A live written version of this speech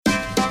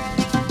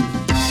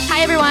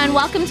Hi, everyone.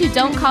 Welcome to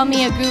Don't Call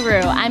Me a Guru.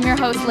 I'm your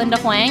host, Linda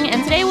Huang,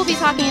 and today we'll be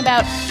talking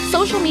about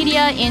social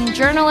media in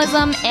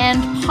journalism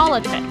and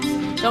politics.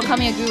 Don't Call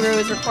Me a Guru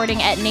is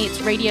recording at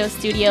Nate's radio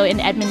studio in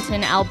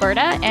Edmonton,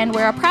 Alberta, and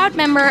we're a proud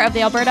member of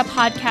the Alberta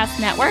Podcast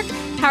Network,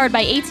 powered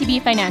by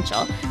ATB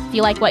Financial. If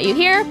you like what you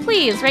hear,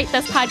 please rate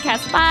this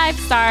podcast 5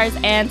 stars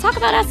and talk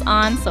about us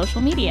on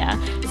social media.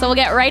 So we'll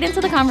get right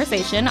into the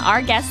conversation.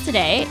 Our guest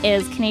today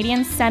is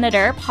Canadian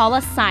Senator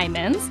Paula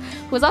Simons,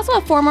 who is also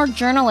a former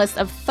journalist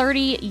of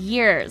 30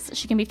 years.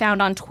 She can be found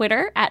on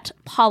Twitter at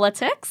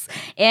Politics.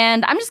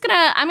 And I'm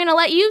gonna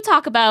let you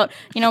talk about,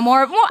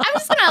 more. I'm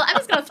just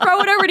gonna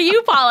throw it over to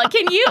you, Paula.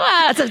 Can you?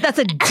 That's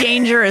a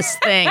dangerous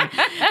thing.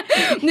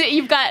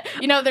 You've got,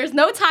 there's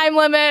no time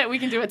limit. We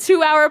can do a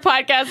 2-hour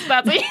podcast.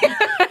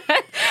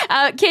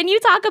 Can you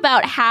talk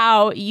about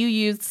how you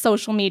used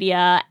social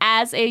media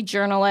as a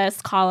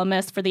journalist,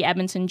 columnist for the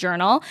Edmonton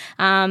Journal,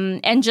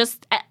 and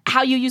just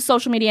how you use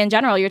social media in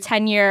general? Your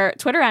 10-year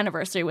Twitter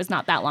anniversary was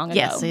not that long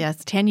ago.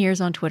 Yes, 10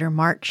 years on Twitter,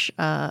 March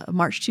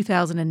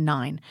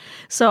 2009.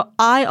 So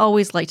I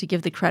always like to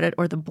give the credit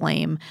or the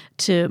blame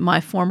to my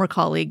former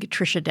colleague,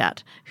 Tricia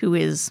Dett, who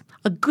is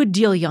a good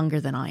deal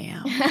younger than I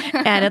am.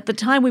 And at the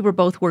time, we were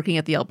both working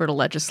at the Alberta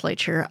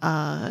Legislature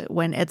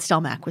when Ed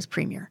Stelmach was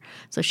premier.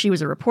 So she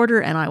was a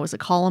reporter and I was a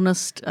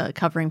columnist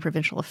covering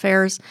provincial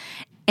affairs.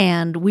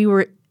 And we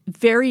were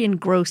very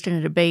engrossed in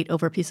a debate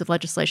over a piece of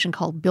legislation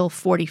called Bill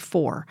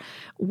 44,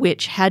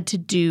 which had to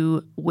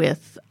do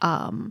with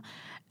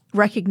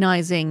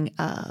recognizing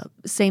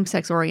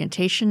same-sex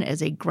orientation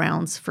as a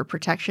grounds for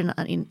protection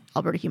in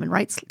Alberta Human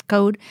Rights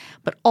Code,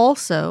 but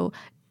also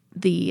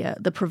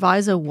the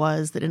proviso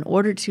was that in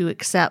order to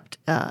accept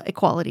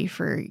equality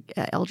for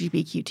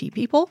LGBTQ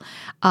people,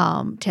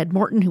 Ted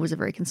Morton, who was a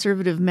very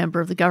conservative member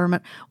of the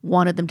government,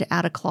 wanted them to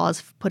add a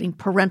clause putting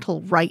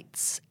parental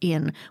rights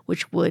in,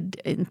 which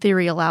would, in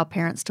theory, allow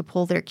parents to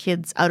pull their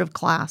kids out of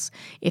class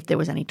if there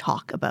was any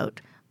talk about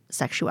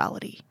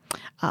sexuality.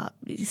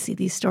 You see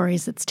these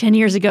stories, it's 10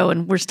 years ago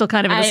and we're still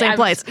kind of in the same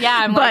place.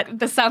 Yeah, but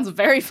this sounds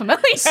very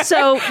familiar.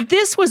 So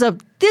this was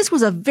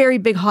a very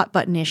big hot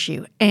button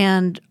issue,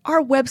 and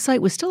our website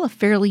was still a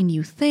fairly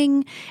new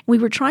thing. We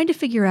were trying to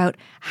figure out,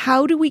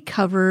 how do we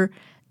cover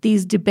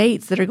these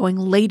debates that are going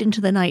late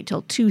into the night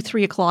till 2,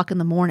 3 o'clock in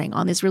the morning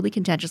on this really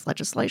contentious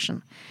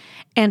legislation.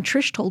 And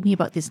Trish told me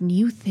about this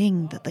new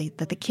thing that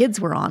the kids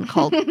were on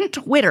called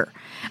Twitter.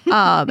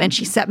 And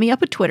she set me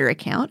up a Twitter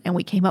account, and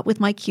we came up with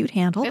my cute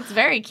handle. It's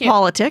very cute.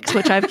 Politics,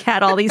 which I've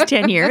had all these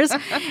 10 years.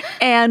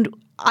 And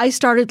I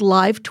started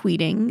live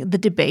tweeting the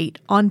debate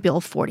on Bill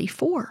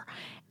 44.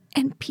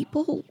 And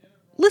people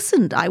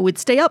listened. I would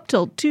stay up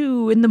till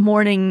 2 in the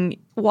morning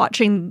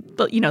watching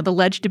the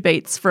ledge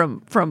debates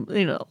from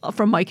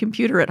my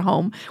computer at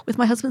home with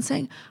my husband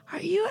saying, "Are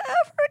you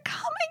ever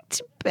coming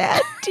to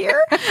bed,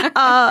 dear?"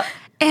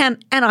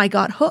 And I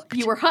got hooked.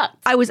 You were hooked.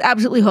 I was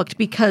absolutely hooked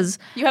because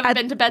you haven't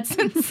been to bed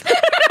since.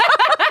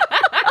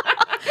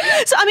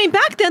 So,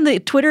 back then the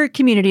Twitter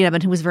community in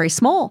Edmonton was very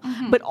small,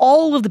 but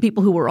all of the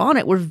people who were on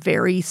it were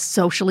very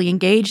socially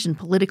engaged and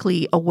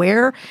politically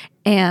aware.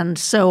 And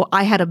so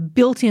I had a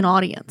built-in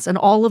audience, and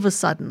all of a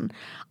sudden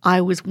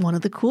I was one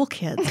of the cool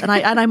kids. And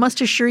I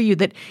must assure you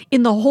that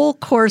in the whole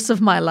course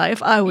of my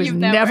life, I was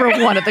never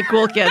one of the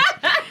cool kids.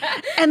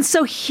 And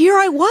so here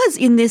I was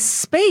in this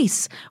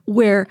space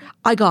where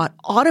I got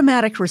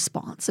automatic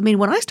response.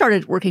 When I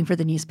started working for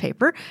the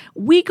newspaper,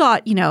 we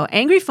got,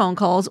 angry phone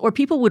calls, or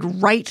people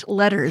would write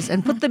letters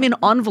and put them in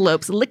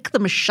envelopes, lick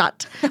them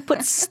shut,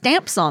 put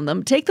stamps on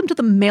them, take them to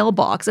the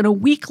mailbox, and a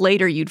week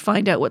later you'd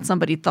find out what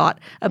somebody thought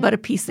about a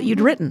piece that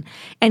you'd written.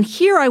 And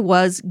here I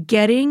was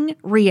getting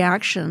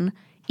reaction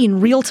in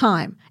real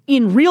time,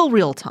 in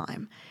real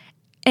time.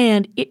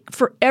 And it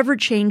forever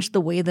changed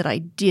the way that I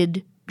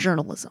did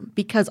journalism,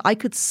 because I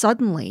could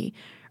suddenly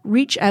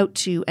reach out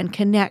to and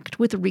connect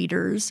with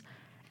readers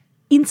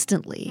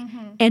instantly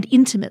and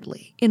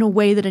intimately in a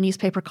way that a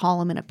newspaper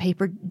column in a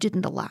paper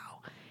didn't allow.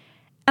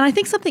 And I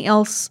think something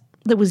else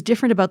that was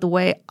different about the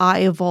way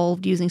I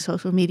evolved using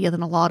social media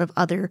than a lot of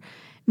other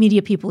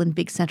media people in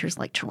big centers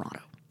like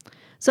Toronto.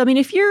 So,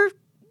 if you're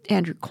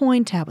Andrew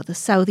Coyne, Tabitha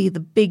Southey, the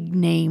big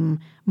name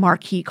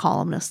marquee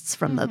columnists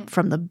from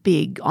the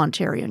big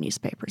Ontario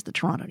newspapers, the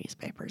Toronto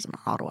newspapers and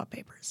Ottawa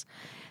papers,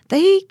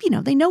 they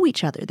know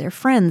each other. They're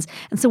friends.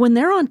 And so when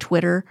they're on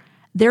Twitter,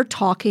 they're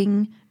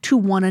talking to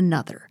one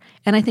another.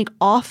 And I think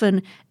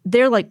often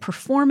they're like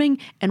performing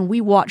and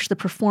we watch the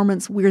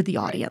performance. We're the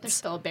audience. Right, there's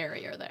still a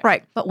barrier there.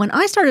 Right. But when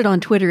I started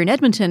on Twitter in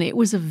Edmonton, it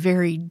was a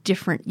very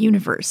different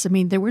universe.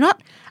 There were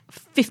not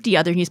 50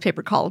 other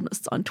newspaper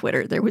columnists on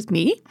Twitter. There was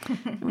me.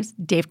 There was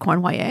Dave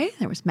Cournoyer.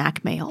 There was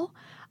Mac Mail.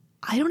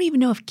 I don't even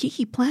know if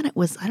Kiki Planet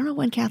was, I don't know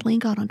when Kathleen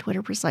got on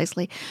Twitter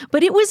precisely,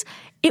 but it was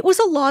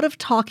a lot of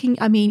talking.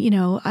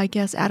 I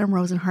guess Adam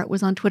Rosenhart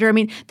was on Twitter.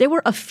 There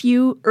were a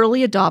few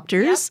early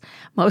adopters,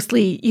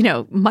 mostly,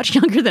 much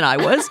younger than I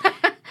was,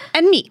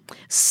 and me.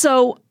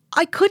 So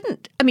I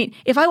couldn't,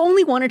 if I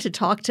only wanted to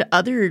talk to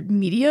other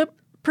media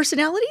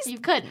personalities. You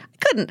couldn't. I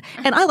couldn't.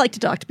 And I like to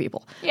talk to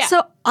people. Yeah.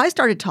 So I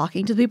started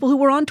talking to the people who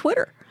were on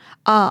Twitter.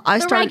 I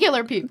The started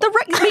regular people. the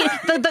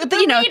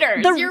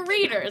readers, your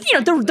readers.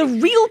 The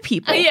real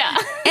people. Yeah.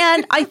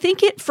 And I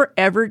think it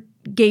forever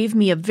gave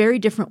me a very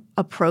different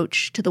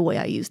approach to the way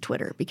I use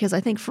Twitter, because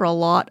I think for a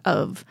lot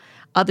of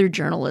other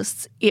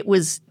journalists, it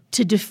was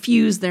to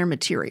diffuse their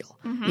material.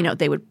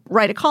 They would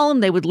write a column,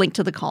 they would link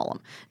to the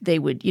column. They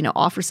would,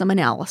 offer some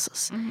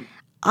analysis.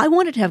 I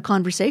wanted to have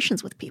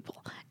conversations with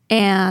people.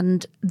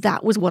 And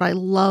that was what I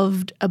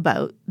loved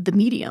about the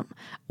medium,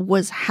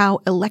 was how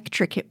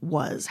electric it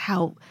was,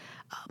 how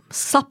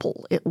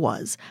supple it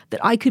was,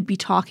 that I could be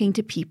talking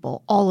to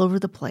people all over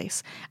the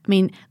place. I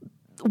mean,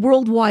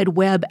 World Wide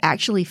Web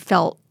actually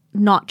felt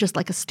not just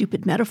like a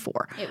stupid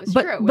metaphor,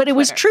 but it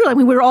was true. I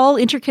mean, we were all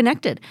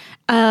interconnected,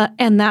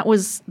 and that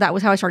was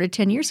how I started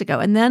 10 years ago.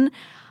 And then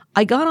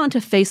I got onto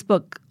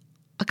Facebook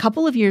a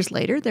couple of years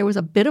later. There was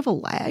a bit of a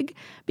lag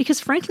because,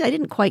 frankly, I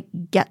didn't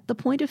quite get the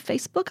point of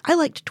Facebook. I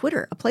liked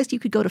Twitter, a place you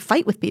could go to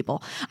fight with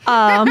people,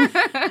 and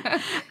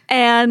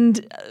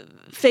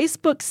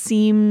Facebook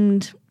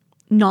seemed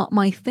not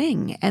my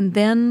thing. And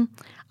then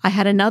I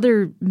had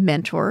another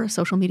mentor, a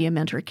social media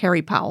mentor,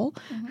 Carrie Powell,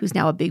 who's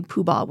now a big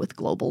poobah with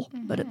Global,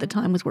 but at the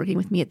time was working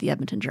with me at the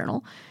Edmonton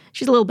Journal.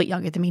 She's a little bit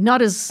younger than me,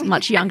 not as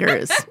much younger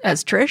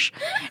as Trish.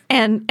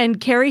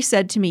 And Carrie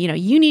said to me,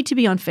 you need to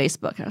be on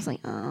Facebook. And I was like,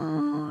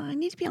 oh, I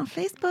need to be on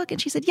Facebook? And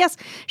she said, yes.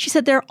 She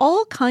said, there are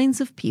all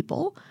kinds of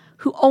people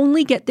who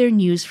only get their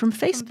news from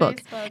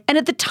Facebook. And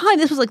at the time,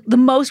 this was like the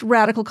most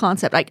radical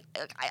concept.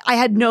 I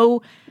had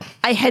no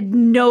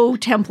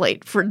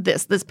template for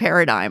this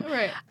paradigm.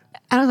 Right.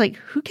 And I was like,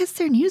 who gets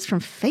their news from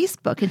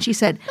Facebook? And she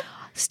said,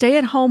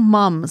 stay-at-home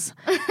mums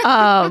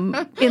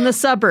in the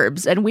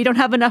suburbs, and we don't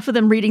have enough of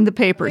them reading the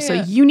paper, so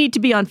you need to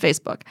be on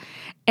Facebook.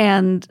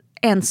 And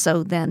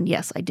so then,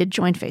 yes, I did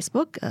join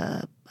Facebook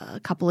a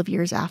couple of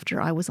years after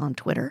I was on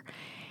Twitter.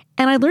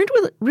 And I learned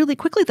really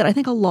quickly that I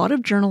think a lot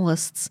of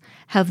journalists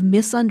have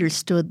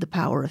misunderstood the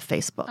power of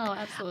Facebook. Oh,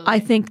 absolutely. I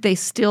think they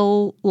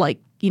still like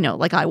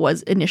I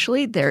was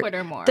initially.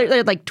 Twitter more.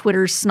 They're like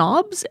Twitter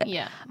snobs.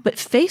 Yeah. But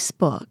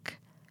Facebook,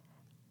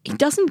 it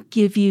doesn't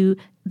give you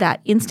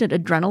that instant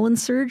adrenaline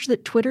surge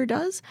that Twitter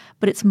does,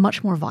 but it's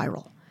much more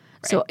viral.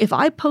 Right. So if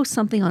I post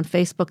something on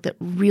Facebook that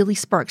really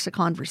sparks a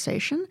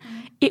conversation,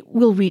 it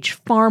will reach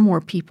far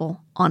more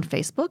people on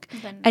Facebook,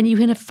 and you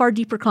can have far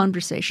deeper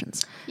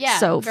conversations. Yeah,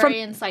 so very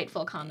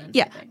insightful comments.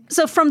 Yeah.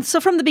 So from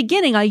the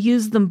beginning, I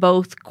used them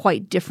both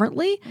quite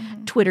differently.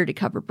 Twitter to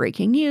cover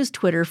breaking news,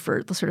 Twitter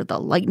for the sort of the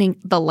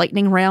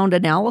lightning round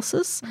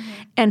analysis,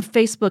 and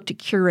Facebook to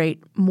curate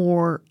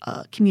more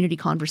community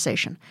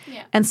conversation.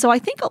 Yeah. And so I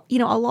think a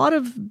lot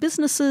of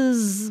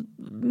businesses,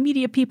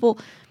 media people,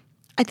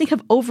 I think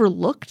have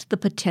overlooked the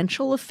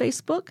potential of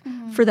Facebook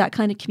for that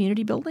kind of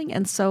community building.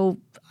 And so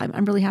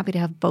I'm really happy to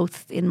have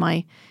both in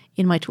my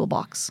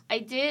toolbox. I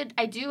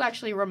do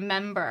actually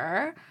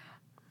remember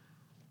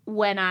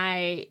when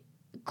I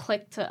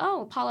clicked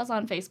to, Paula's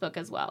on Facebook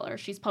as well, or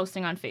she's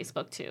posting on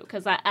Facebook too,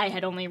 because I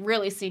had only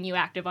really seen you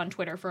active on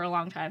Twitter for a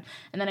long time.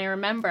 And then I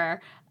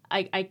remember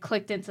I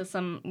clicked into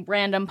some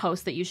random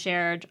post that you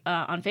shared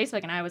on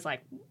Facebook, and I was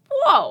like,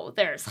 whoa,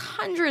 there's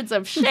hundreds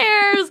of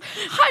shares,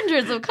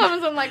 hundreds of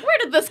comments. I'm like, where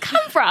did this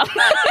come from?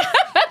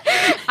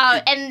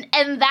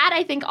 And that,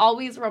 I think,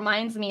 always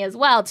reminds me as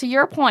well, to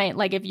your point,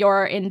 like if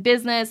you're in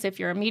business, if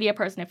you're a media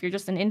person, if you're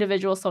just an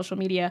individual social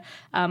media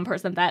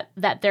person,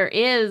 that there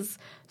is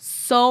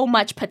so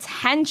much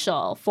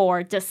potential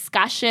for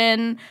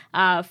discussion,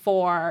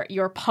 for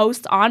your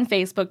post on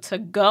Facebook to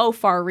go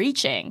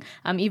far-reaching,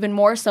 even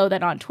more so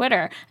than on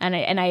Twitter.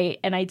 And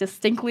I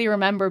distinctly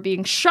remember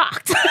being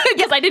shocked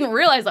because I didn't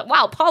realize that,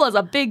 wow, Paula's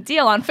a big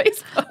deal on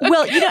Facebook.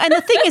 Well, and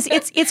the thing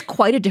is, it's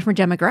quite a different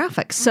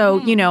demographic.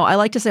 So, I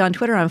like to say on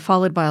Twitter, I'm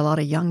followed by a lot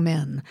of young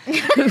men.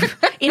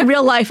 In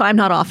real life, I'm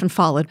not often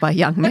followed by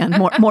young men.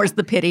 More's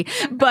the pity.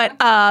 But,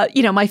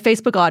 my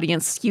Facebook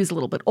audience skews a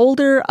little bit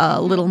older,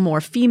 a little more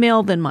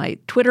female than my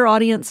Twitter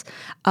audience.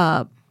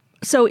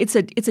 So it's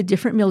a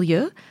different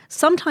milieu.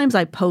 Sometimes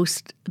I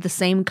post the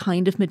same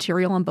kind of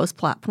material on both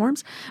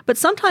platforms, but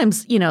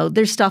sometimes,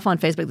 there's stuff on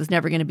Facebook that's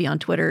never going to be on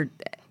Twitter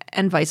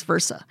and vice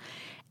versa.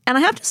 And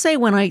I have to say,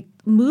 when I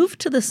moved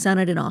to the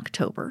Senate in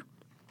October,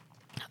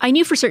 I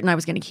knew for certain I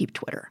was going to keep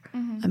Twitter.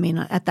 I mean,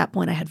 at that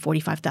point, I had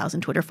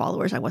 45,000 Twitter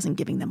followers. I wasn't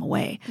giving them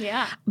away.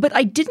 Yeah. But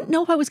I didn't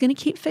know if I was going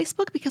to keep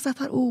Facebook because I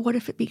thought, what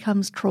if it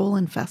becomes troll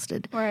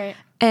infested? Right.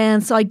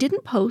 And so I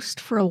didn't post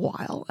for a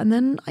while, and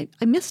then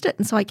I missed it.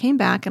 And so I came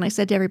back and I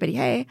said to everybody,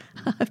 hey,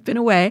 I've been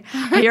away.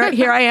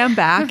 Here I am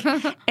back.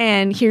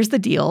 And here's the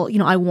deal.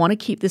 I want to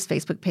keep this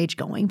Facebook page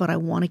going, but I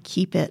want to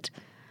keep it,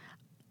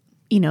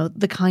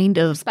 the kind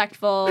of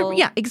respectful,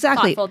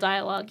 exactly, thoughtful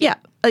dialogue. Yeah.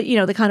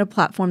 The kind of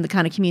platform, the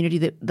kind of community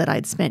that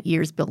I'd spent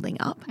years building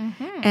up.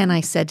 And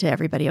I said to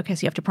everybody, okay,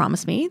 so you have to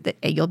promise me that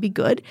A, you'll be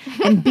good,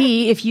 and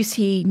B, if you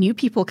see new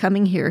people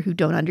coming here who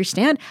don't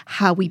understand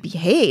how we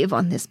behave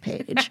on this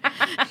page,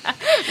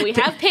 We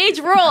have page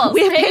rules.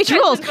 We have page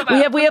rules.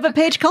 We have a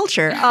page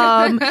culture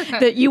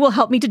that you will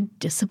help me to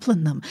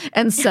discipline them.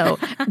 And so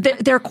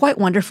they're quite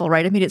wonderful,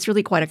 right? I mean, it's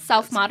really quite a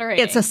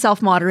self-moderating. It's a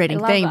self-moderating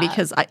thing that.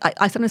 because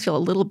I sometimes feel a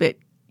little bit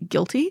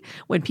guilty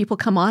when people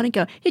come on and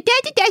go, Paula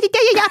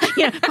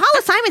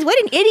Simons, what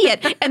an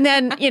idiot. And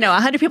then,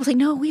 100 people say,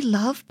 no, we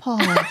love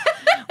Paula.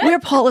 We're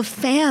Paula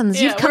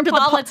fans. You've come to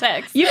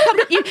politics. You've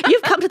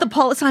come to the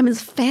Paula Simons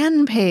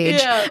fan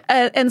page. Yeah.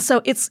 And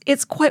so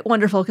it's quite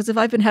wonderful because if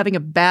I've been having a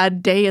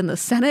bad day in the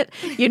Senate,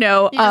 you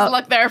just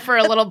look there for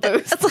a little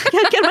boost. It's like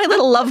I get my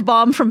little love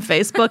bomb from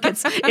Facebook.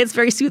 It's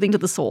very soothing to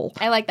the soul.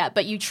 I like that.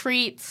 But you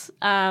treat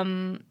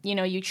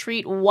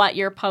what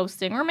you're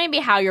posting or maybe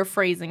how you're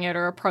phrasing it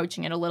or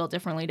approaching it a little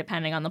differently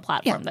depending on the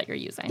platform that you're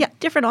using. Yeah,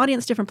 different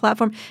audience, different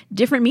platform,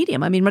 different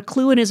medium. I mean,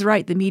 McLuhan is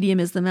right. The medium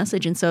is the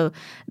message. And so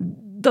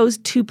those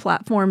two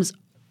platforms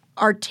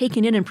are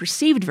taken in and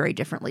perceived very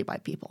differently by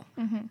people.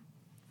 Mm-hmm.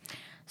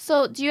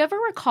 So do you ever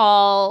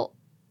recall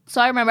 – so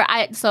I remember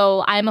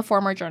I'm a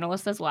former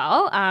journalist as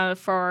well,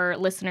 for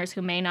listeners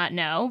who may not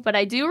know. But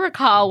I do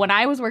recall when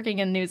I was working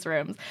in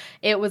newsrooms,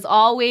 it was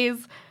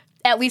always –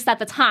 at least at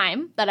the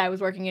time that I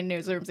was working in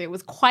newsrooms, it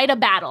was quite a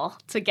battle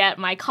to get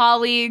my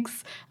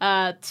colleagues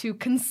to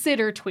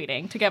consider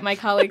tweeting, to get my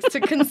colleagues to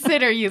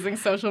consider using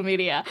social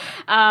media.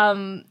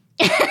 I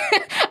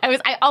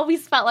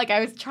always felt like I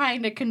was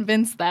trying to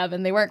convince them,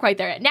 and they weren't quite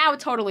there. Now,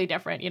 totally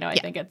different. I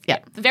think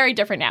it's very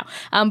different now.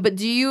 But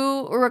do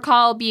you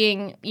recall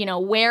being,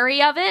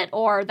 wary of it,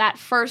 or that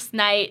first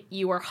night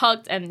you were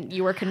hooked and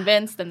you were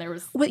convinced, and there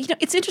was? Well,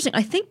 it's interesting.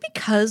 I think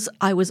because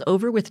I was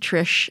over with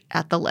Trish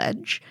at the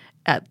Ledge,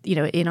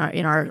 in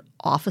our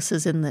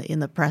offices in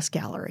the press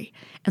gallery,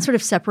 and sort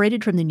of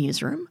separated from the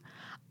newsroom.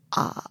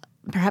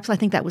 Perhaps I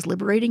think that was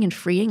liberating and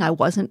freeing. I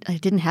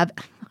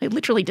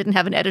literally didn't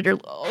have an editor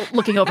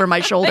looking over my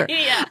shoulder.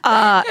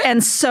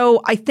 And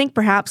so I think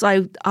perhaps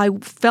I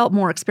felt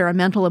more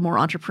experimental and more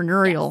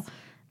entrepreneurial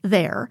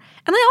there.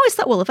 And I always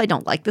thought, well, if I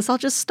don't like this, I'll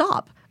just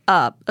stop.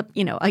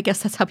 I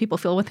guess that's how people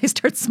feel when they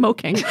start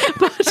smoking.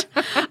 But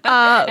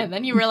and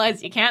then you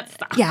realize you can't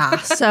stop. Yeah.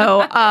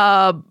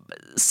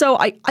 So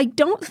I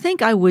don't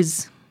think I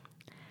was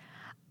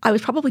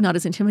probably not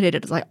as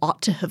intimidated as I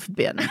ought to have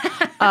been.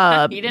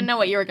 You didn't know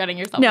what you were getting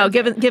yourself into.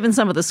 No, given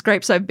some of the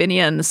scrapes I've been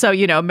in. So,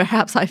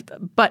 perhaps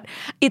but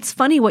it's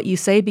funny what you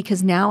say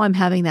because now I'm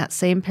having that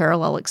same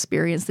parallel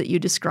experience that you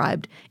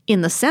described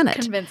in the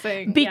Senate.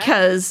 Convincing.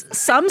 Because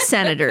some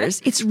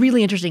senators, it's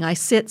really interesting. I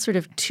sit sort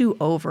of two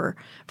over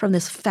from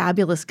this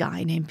fabulous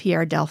guy named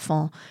Pierre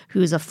Delphont,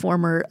 who's a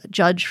former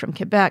judge from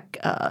Quebec,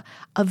 a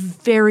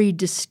very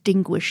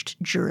distinguished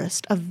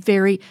jurist, a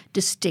very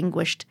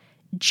distinguished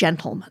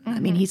gentleman. Mm-hmm. I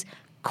mean, he's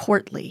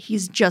courtly.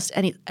 He's just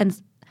an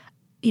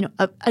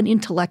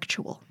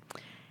intellectual.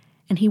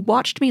 And he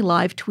watched me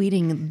live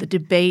tweeting the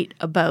debate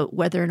about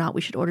whether or not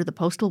we should order the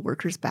postal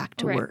workers back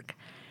to work.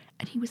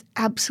 And he was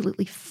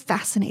absolutely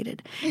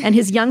fascinated. And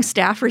his young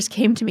staffers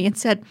came to me and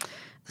said,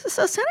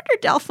 so Senator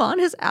Delphont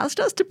has asked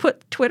us to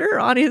put Twitter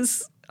on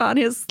his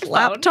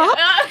laptop.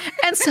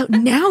 And so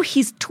now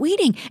he's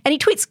tweeting. And he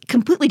tweets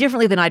completely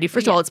differently than I do.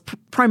 First of all, it's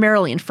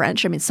primarily in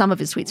French. I mean, some of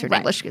his tweets are in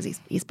English because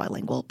he's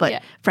bilingual,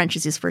 but French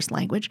is his first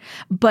language.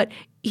 But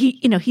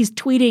he's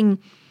tweeting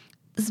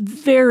this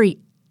very,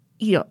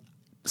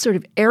 sort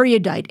of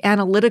erudite,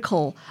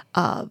 analytical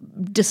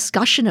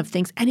discussion of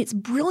things. And it's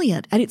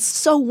brilliant. And it's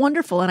so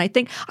wonderful. And I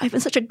think I've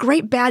been such a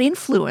great bad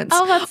influence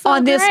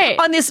on this,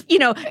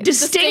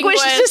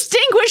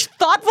 distinguished,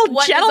 thoughtful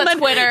gentleman.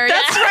 Twitter.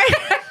 That's right.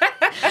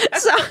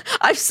 So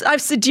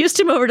I've seduced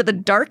him over to the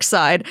dark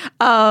side.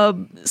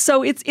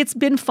 So it's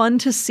been fun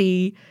to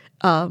see.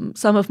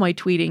 Some of my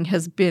tweeting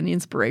has been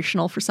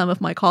inspirational for some of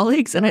my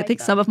colleagues. And I think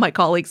some of my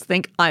colleagues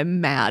think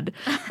I'm mad.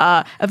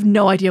 I have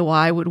no idea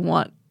why I would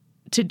want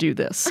to do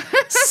this.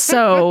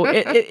 So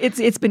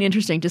it's been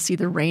interesting to see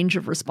the range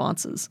of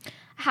responses.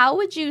 How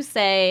would you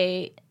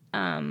say,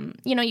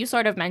 you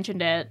sort of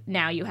mentioned it,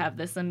 now you have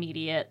this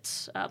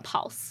immediate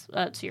pulse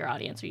to your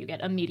audience, or you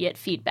get immediate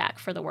feedback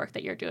for the work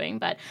that you're doing.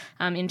 But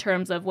in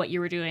terms of what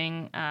you were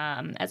doing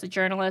as a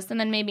journalist, and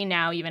then maybe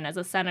now even as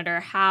a senator,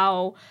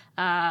 how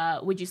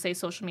would you say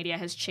social media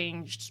has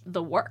changed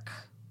the work?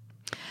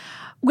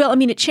 Well, I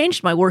mean, it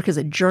changed my work as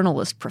a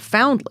journalist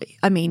profoundly.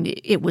 I mean,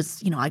 it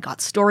was, I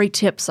got story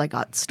tips, I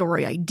got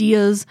story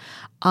ideas.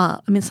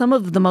 Some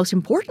of the most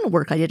important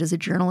work I did as a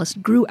journalist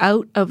grew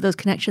out of those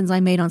connections I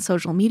made on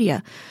social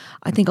media.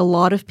 I think a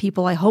lot of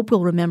people, I hope,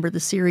 will remember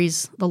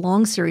the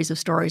long series of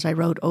stories I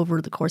wrote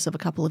over the course of a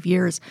couple of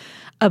years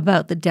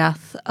about the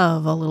death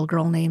of a little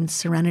girl named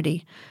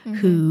Serenity,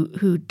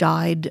 who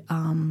died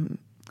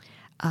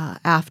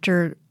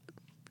after.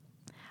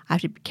 I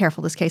have to be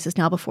careful. This case is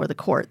now before the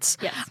courts.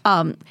 Yes.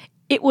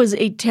 It was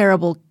a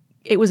terrible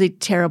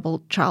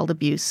child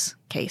abuse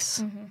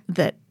case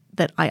that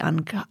I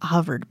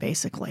uncovered,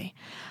 basically.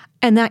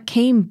 And that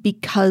came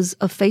because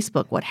of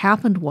Facebook. What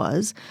happened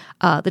was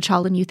the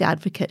Child and Youth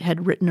Advocate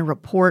had written a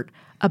report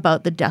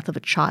about the death of a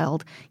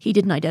child. He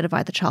didn't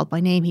identify the child by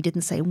name. He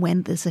didn't say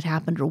when this had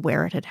happened or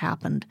where it had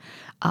happened.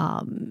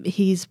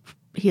 He's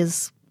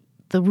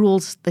the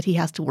rules that he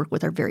has to work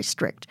with are very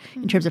strict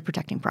in terms of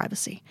protecting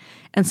privacy.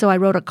 And so I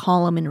wrote a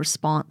column in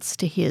response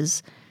to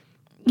his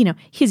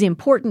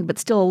important but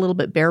still a little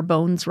bit bare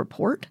bones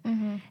report.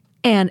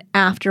 And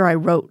after I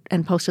wrote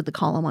and posted the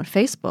column on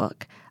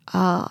Facebook,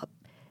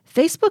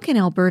 Facebook in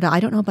Alberta,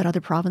 I don't know about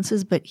other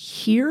provinces, but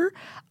here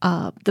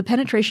the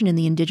penetration in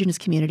the Indigenous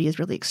community is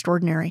really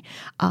extraordinary.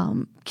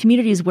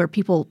 Communities where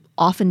people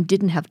often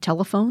didn't have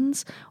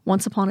telephones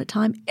once upon a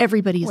time,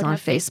 everybody is on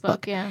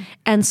Facebook. Yeah.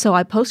 And so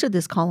I posted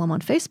this column on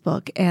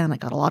Facebook and I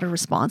got a lot of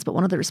response, but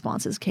one of the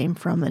responses came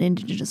from an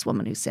Indigenous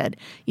woman who said,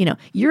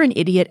 you're an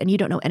idiot and you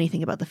don't know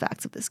anything about the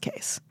facts of this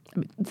case. I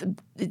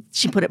mean,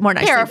 she put it more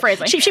nicely.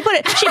 Paraphrasing. She put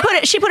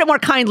it more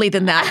kindly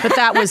than that, but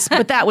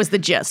that was the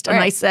gist. And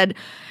Right. I said,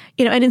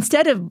 and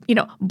instead of,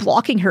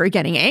 blocking her or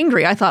getting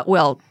angry, I thought,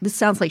 well, this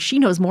sounds like she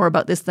knows more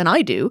about this than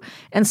I do.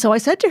 And so I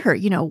said to her,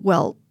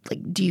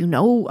 do you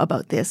know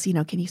about this?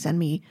 Can you send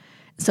me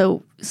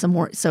some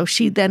more? So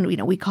she then,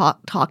 we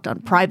talked on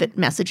private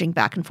messaging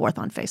back and forth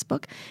on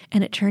Facebook.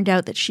 And it turned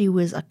out that she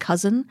was a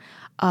cousin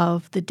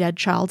of the dead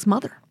child's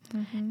mother.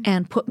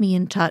 And put me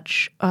in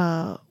touch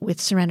with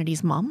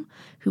Serenity's mom,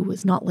 who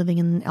was not living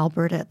in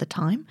Alberta at the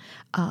time.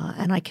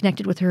 And I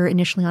connected with her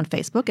initially on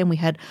Facebook, and we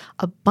had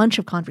a bunch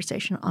of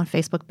conversation on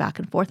Facebook back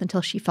and forth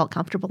until she felt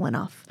comfortable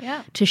enough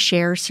to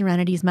share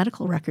Serenity's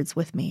medical records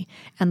with me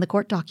and the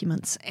court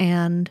documents.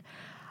 And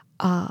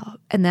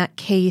that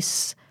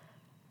case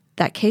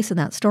and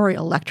that story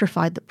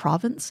electrified the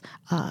province,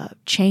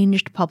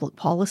 changed public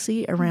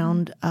policy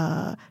around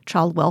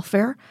child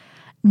welfare.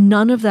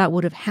 None of that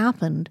would have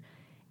happened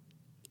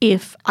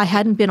if I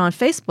hadn't been on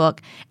Facebook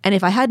and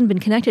if I hadn't been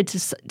connected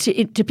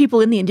to people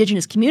in the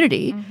Indigenous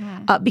community,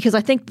 because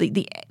I think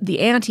the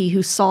auntie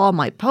who saw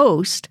my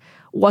post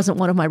wasn't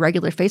one of my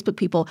regular Facebook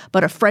people,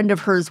 but a friend of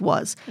hers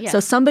was. Yeah.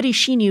 So somebody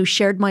she knew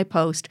shared my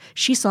post.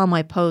 She saw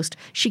my post.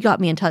 She got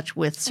me in touch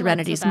with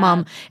Serenity's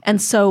mom. And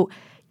so,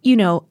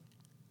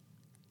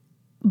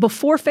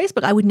 before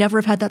Facebook, I would never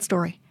have had that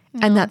story.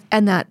 No.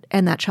 And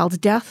that child's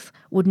death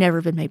would never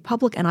have been made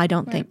public, and I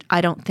don't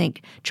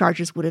think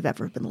charges would have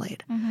ever been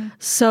laid.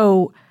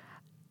 So,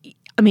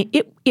 I mean,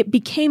 it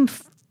became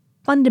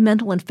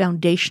fundamental and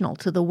foundational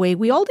to the way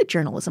we all did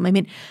journalism. I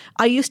mean,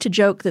 I used to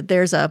joke that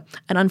there's an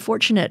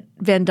unfortunate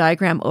Venn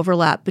diagram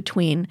overlap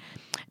between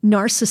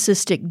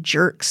narcissistic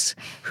jerks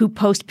who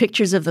post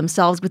pictures of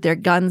themselves with their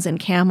guns and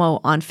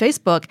camo on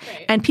Facebook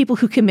and people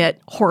who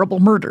commit horrible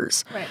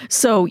murders. Right.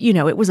 So,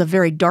 it was a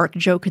very dark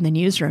joke in the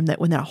newsroom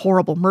that when that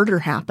horrible murder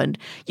happened,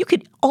 you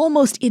could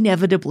almost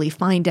inevitably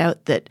find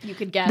out that you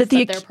could guess that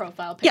their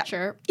profile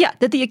picture. Yeah,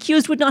 that the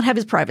accused would not have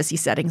his privacy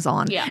settings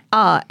on. Yeah.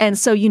 And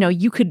so,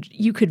 you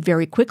could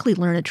very quickly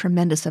learn a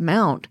tremendous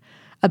amount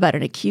about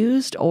an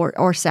accused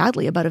or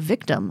sadly about a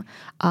victim.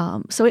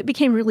 So it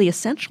became really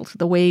essential to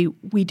the way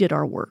we did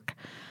our work.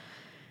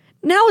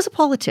 Now as a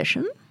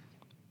politician,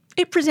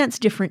 it presents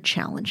different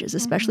challenges,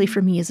 especially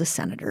for me as a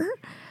senator.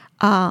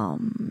 I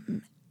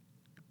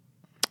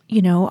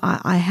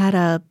had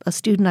a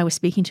student I was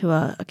speaking to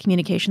a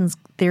communications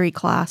theory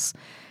class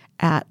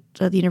at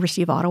the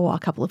University of Ottawa a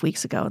couple of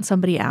weeks ago, and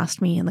somebody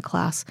asked me in the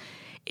class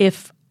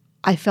if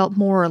I felt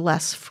more or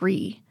less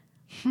free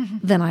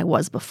than I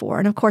was before.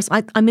 And of course,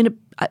 I've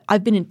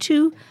been in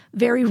two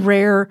very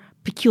rare,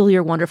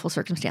 peculiar, wonderful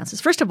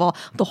circumstances. First of all,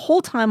 the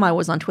whole time I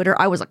was on Twitter,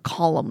 I was a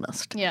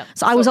columnist. Yeah.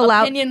 So I was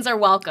allowed. Opinions are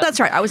welcome. That's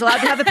right. I was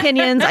allowed to have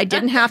opinions. I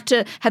didn't have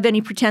to have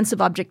any pretense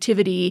of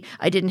objectivity.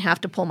 I didn't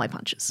have to pull my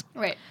punches.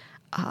 Right.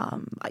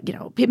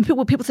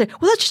 People say,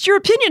 "Well, that's just your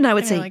opinion." I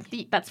would say,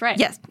 "That's right."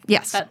 Yes.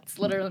 That's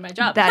literally my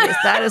job.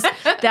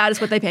 That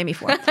is what they pay me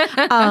for.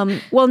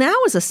 Well, now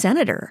as a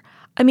senator,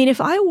 I mean,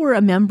 if I were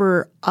a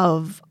member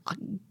of a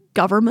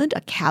government,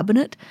 a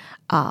cabinet,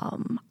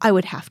 I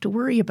would have to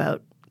worry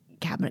about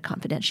cabinet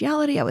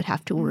confidentiality. I would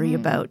have to worry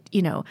about,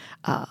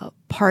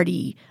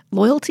 party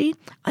loyalty.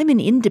 I'm an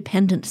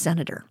independent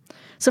senator.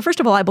 So first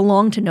of all, I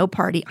belong to no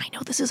party. I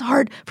know this is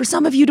hard for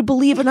some of you to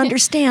believe and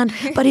understand,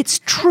 but it's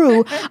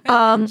true.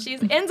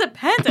 She's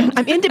independent.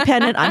 I'm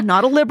independent. I'm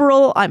not a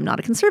liberal. I'm not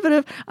a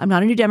conservative. I'm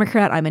not a New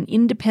Democrat. I'm an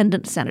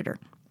independent senator.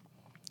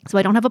 So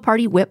I don't have a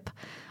party whip.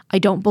 I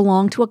don't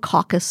belong to a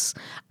caucus.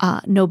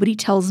 Nobody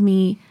tells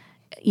me,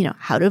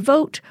 how to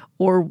vote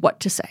or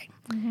what to say.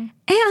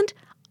 And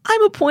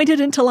I'm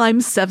appointed until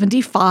I'm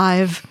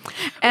 75.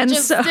 And Which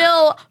is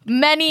still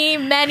many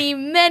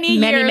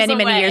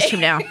years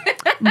from now.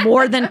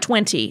 More than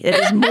 20. It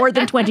is more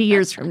than 20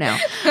 years from now.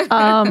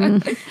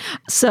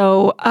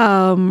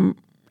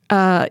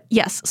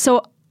 Yes.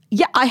 So,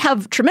 yeah, I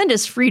have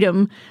tremendous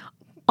freedom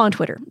on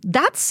Twitter.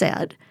 That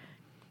said,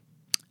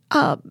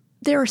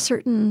 there are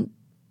certain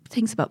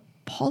things about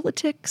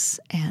politics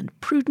and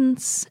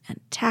prudence and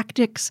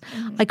tactics.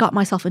 I got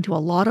myself into a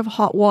lot of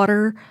hot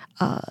water.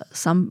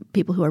 Some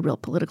people who are real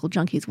political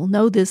junkies will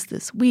know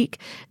this week,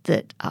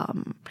 that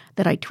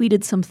I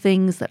tweeted some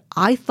things that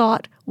I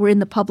thought were in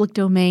the public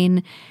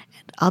domain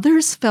and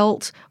others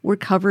felt were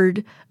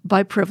covered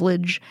by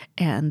privilege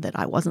and that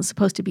I wasn't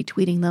supposed to be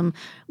tweeting them.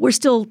 We're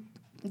still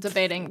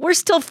debating. We're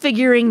still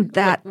figuring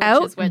that which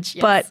out. is which,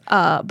 yes.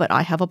 But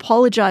I have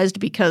apologized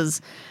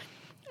because,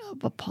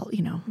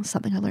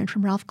 something I learned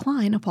from Ralph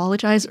Klein: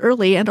 apologize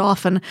early and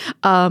often,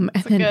 and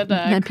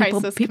then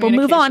people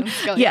move on.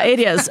 Skill, yeah, it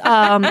is.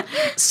 But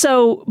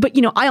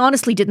I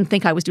honestly didn't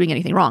think I was doing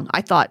anything wrong.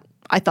 I thought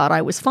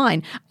I was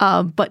fine.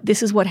 But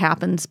this is what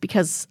happens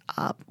because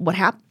what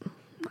happened.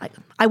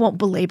 I won't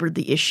belabor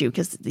the issue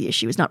because the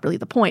issue is not really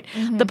the point.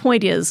 Mm-hmm. The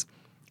point is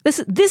this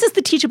is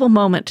the teachable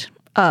moment.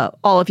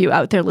 All of you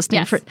out there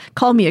listening, yes.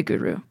 Call me a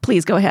guru.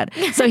 Please go ahead.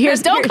 So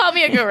don't call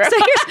me a guru.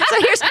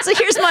 So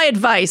here's my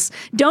advice: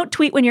 don't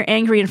tweet when you're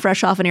angry and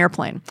fresh off an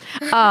airplane.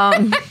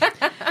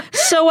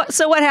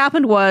 So what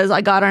happened was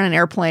I got on an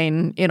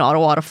airplane in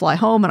Ottawa to fly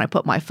home, and I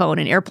put my phone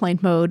in airplane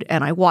mode,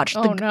 and I watched.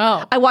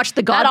 I watched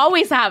the That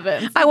always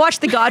happens. I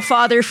watched The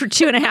Godfather for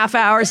 2.5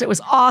 hours. It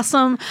was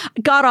awesome.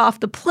 Got off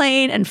the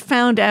plane and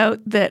found out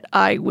that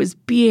I was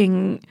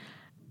being.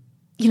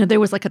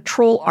 There was like a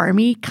troll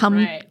army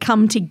come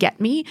to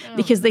get me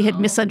because they had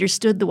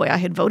misunderstood the way I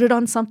had voted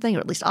on something, or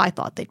at least I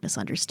thought they'd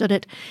misunderstood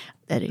it,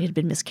 that it had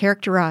been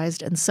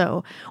mischaracterized. And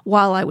so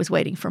while I was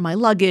waiting for my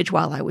luggage,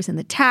 while I was in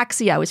the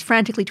taxi, I was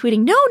frantically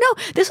tweeting, no,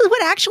 this is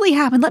what actually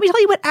happened. Let me tell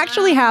you what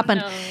actually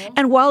happened. No.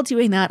 And while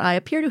doing that, I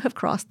appear to have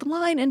crossed the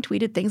line and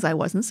tweeted things I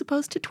wasn't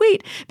supposed to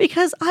tweet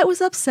because I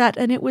was upset.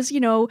 And it was,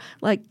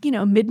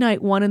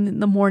 midnight 1 in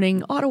the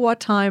morning, Ottawa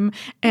time.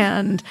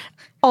 And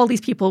all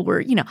these people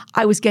were,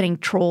 I was getting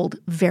trolled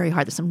very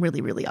hard. There's some really,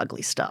 really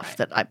ugly stuff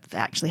that I've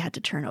actually had to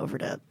turn over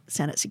to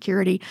Senate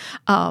security.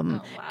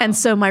 And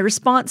so my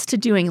response to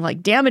doing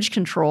damage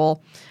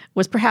control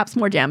was perhaps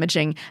more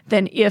damaging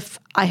than if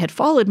I had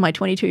followed my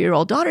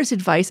 22-year-old daughter's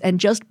advice and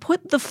just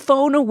put the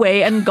phone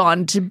away and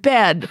gone to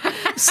bed.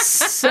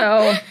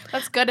 So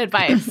that's good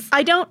advice.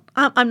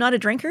 I'm not a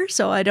drinker,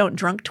 so I don't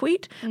drunk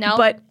tweet. No.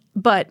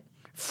 But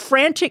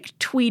frantic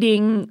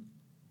tweeting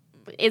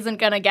isn't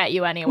going to get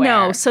you anywhere.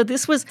 No, so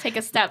this was... Take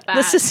a step back.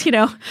 This is,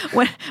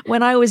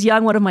 when I was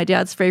young, one of my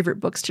dad's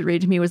favorite books to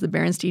read to me was the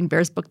Berenstain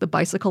Bears book, The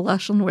Bicycle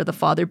Lesson, where the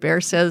father bear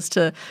says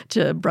to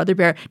brother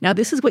bear, now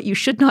this is what you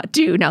should not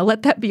do. Now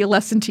let that be a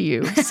lesson to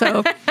you.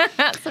 So,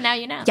 so now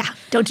you know. Yeah,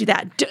 don't do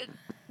that.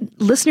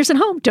 Listeners at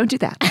home, don't do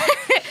that.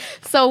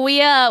 So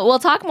we'll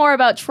talk more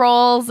about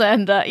trolls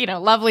and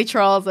lovely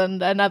trolls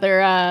and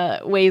other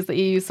ways that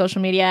you use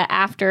social media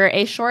after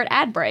a short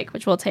ad break,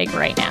 which we'll take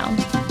right now.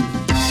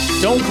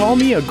 Don't Call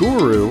Me a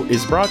Guru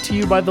is brought to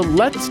you by the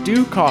Let's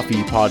Do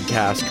Coffee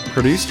podcast,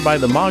 produced by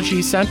the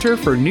Maji Center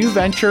for New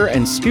Venture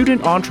and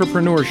Student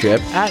Entrepreneurship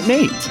at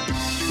NAIT.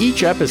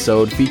 Each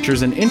episode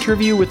features an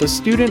interview with a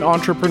student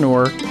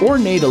entrepreneur or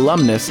NAIT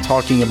alumnus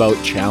talking about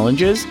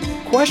challenges,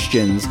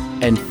 questions,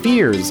 and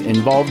fears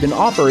involved in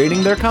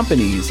operating their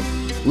companies.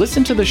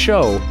 Listen to the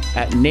show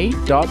at nait.ca/Maji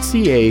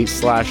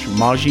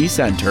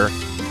Center.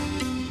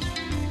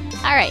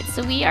 All right,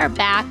 so we are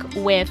back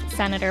with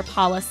Senator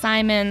Paula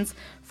Simons,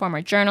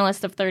 former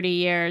journalist of 30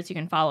 years. You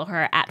can follow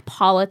her at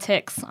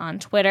Politics on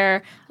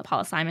Twitter,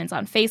 Paula Simons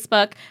on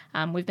Facebook.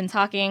 We've been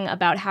talking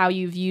about how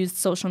you've used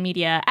social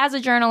media as a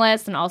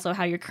journalist and also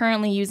how you're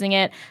currently using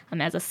it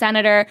as a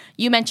senator.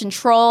 You mentioned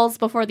trolls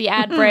before the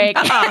ad break.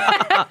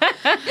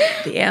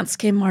 The ants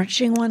came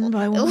marching one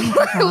by one.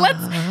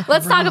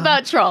 Let's talk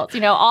about trolls.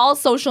 All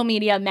social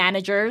media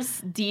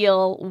managers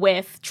deal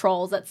with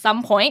trolls at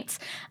some point.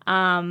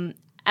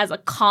 As a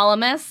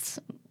columnist,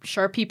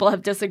 sure people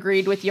have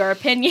disagreed with your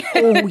opinion.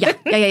 Oh,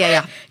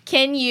 yeah.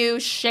 Can you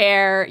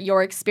share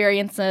your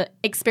experience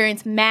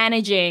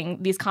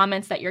managing these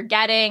comments that you're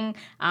getting?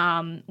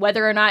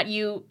 Whether or not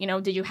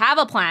did you have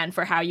a plan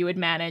for how you would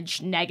manage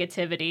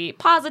negativity,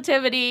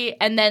 positivity,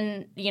 and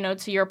then,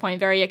 to your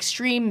point, very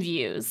extreme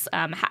views?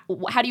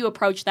 How do you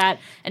approach that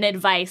and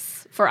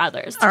advice for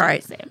others? All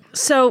right.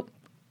 So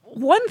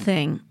one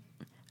thing,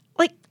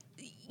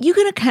 you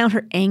can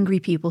encounter angry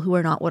people who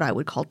are not what I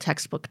would call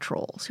textbook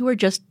trolls, who are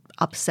just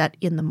upset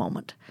in the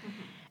moment. Mm-hmm.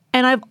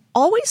 And I've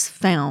often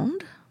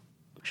found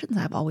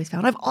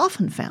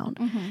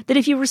that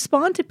if you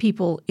respond to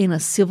people in a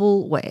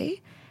civil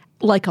way,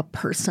 like a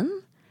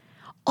person,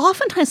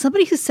 oftentimes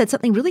somebody who's said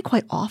something really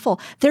quite awful,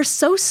 they're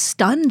so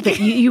stunned that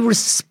you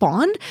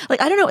respond.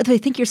 I don't know if they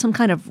think you're some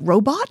kind of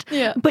robot,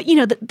 but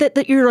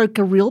that you're like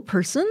a real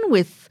person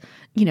with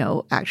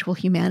actual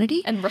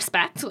humanity. And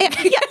respect.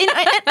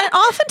 And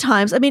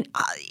oftentimes,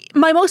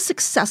 my most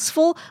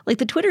successful,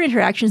 the Twitter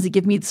interactions that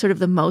give me sort of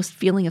the most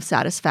feeling of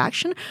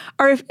satisfaction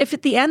are if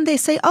at the end they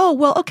say, oh,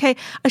 well, okay,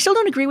 I still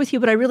don't agree with you,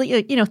 but I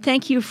really,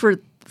 thank you for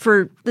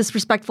this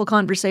respectful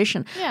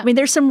conversation. Yeah.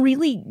 There's some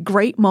really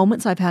great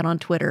moments I've had on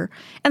Twitter.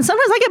 And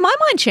sometimes I get my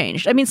mind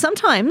changed.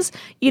 Sometimes,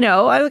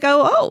 I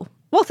go, oh,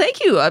 well,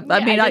 thank you. I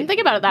didn't think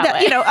about it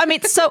that way.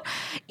 So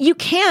you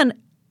can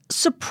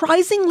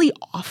surprisingly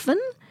often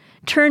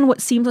turn what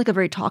seems like a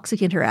very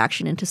toxic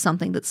interaction into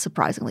something that's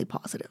surprisingly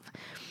positive.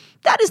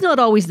 That is not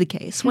always the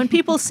case. When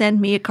people send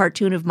me a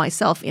cartoon of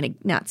myself in a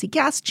Nazi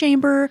gas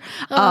chamber,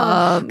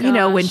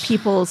 when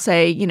people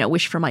say,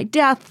 wish for my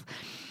death,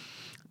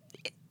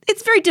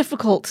 it's very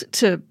difficult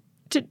to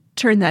to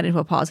turn that into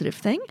a positive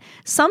thing.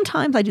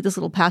 Sometimes I do this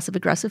little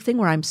passive-aggressive thing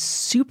where I'm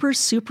super,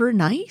 super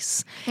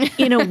nice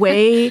in a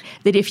way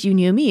that if you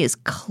knew me is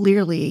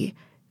clearly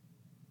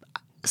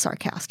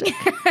sarcastic.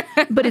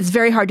 But it's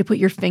very hard to put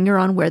your finger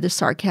on where the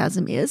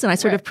sarcasm is. And I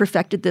sort of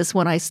perfected this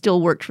when I still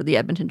worked for the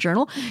Edmonton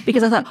Journal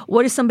because I thought,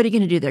 what is somebody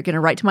going to do? They're going to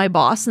write to my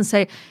boss and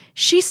say,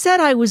 she said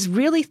I was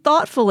really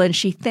thoughtful and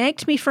she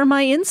thanked me for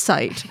my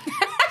insight.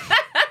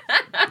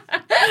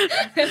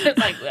 It's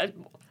like,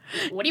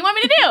 what do you want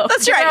me to do?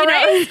 That's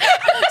right.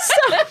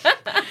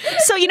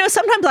 So,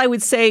 sometimes I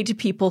would say to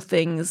people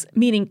things,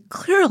 meaning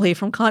clearly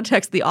from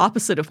context the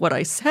opposite of what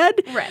I said.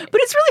 Right.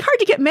 But it's really hard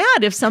to get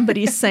mad if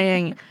somebody's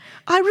saying,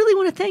 I really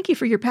want to thank you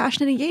for your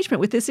passionate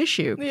engagement with this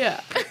issue.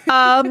 Yeah.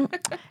 And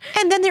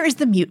then there is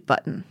the mute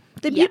button.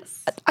 The mute,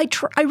 I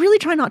really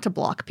try not to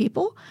block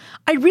people.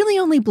 I really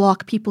only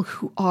block people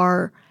who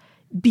are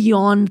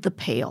beyond the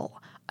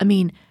pale. I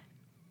mean,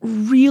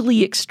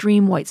 really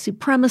extreme white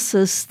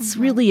supremacists,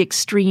 really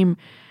extreme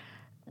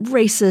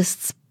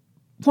racists,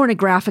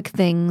 pornographic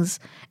things,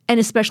 and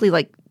especially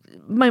like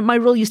my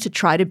role used to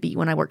try to be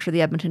when I worked for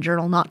the Edmonton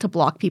Journal not to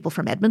block people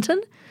from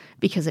Edmonton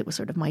because it was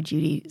sort of my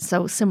duty.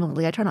 So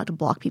similarly, I try not to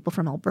block people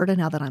from Alberta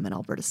now that I'm an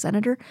Alberta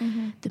senator.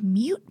 The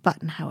mute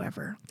button,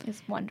 however,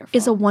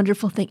 is a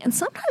wonderful thing. And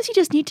sometimes you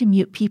just need to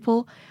mute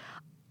people.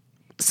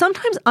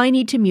 Sometimes I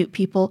need to mute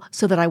people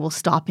so that I will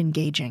stop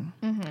engaging.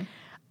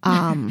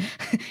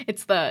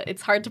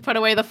 It's hard to put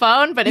away the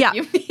phone, but if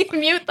you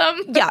mute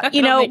them,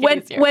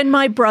 when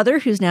my brother,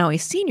 who's now a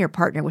senior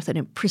partner with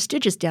a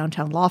prestigious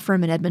downtown law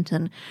firm in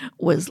Edmonton,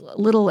 was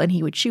little and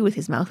he would chew with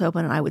his mouth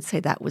open and I would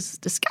say that was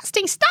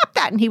disgusting, stop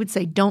that, and he would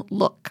say don't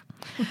look.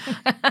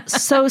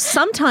 So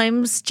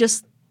sometimes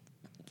just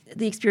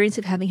the experience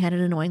of having had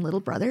an annoying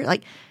little brother,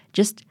 like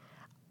just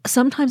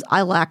sometimes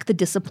I lack the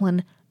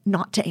discipline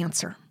not to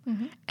answer.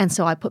 And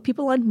so I put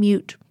people on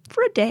mute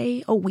for a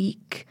day, a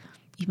week,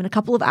 even a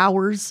couple of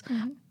hours,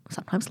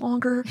 sometimes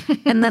longer,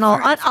 and then I'll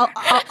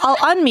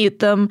unmute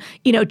them.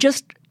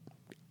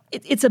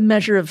 It's a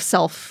measure of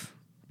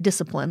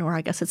self-discipline, or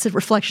I guess it's a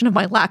reflection of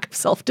my lack of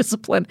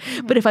self-discipline.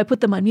 But if I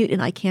put them on mute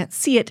and I can't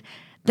see it,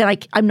 then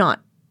I'm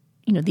not,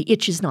 the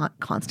itch is not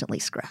constantly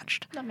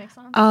scratched. That makes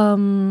sense.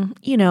 I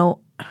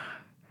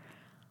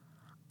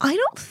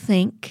don't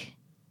think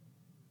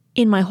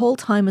in my whole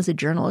time as a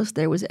journalist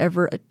there was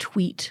ever a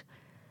tweet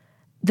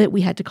that we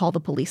had to call the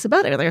police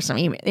about it. There were some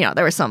email,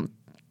 there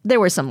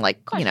were some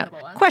like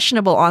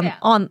questionable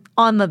on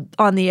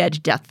the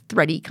edge death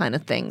thready kind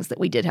of things that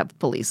we did have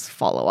police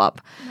follow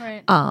up.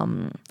 Right.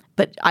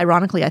 But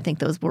ironically, I think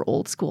those were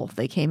old school.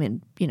 They came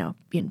in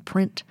in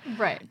print.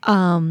 Right.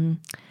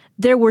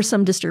 There were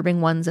some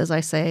disturbing ones, as I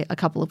say, a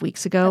couple of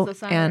weeks ago, As a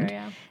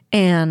senator,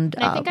 and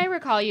I think I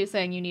recall you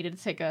saying you needed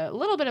to take a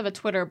little bit of a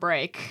Twitter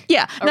break.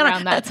 Yeah,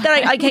 around that time.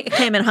 Then I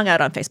came and hung out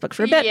on Facebook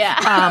for a bit. Yeah.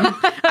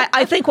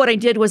 I think what I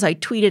did was I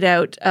tweeted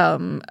out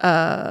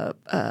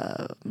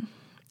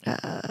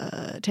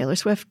Taylor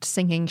Swift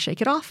singing "Shake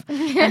It Off,"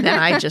 and then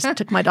I just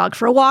took my dog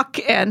for a walk.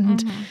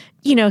 And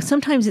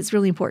sometimes it's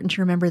really important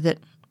to remember that.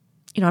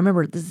 I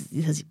remember this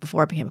is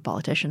before I became a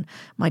politician.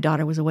 My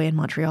daughter was away in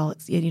Montreal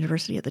at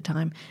university at the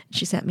time.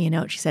 She sent me a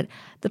note. She said,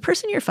 "The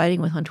person you're fighting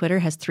with on Twitter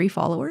has 3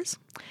 followers.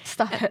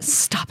 Stop it.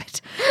 Stop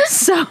it."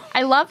 So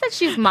I love that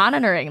she's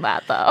monitoring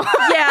that, though.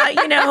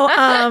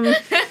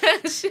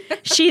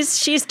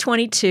 She's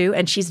 22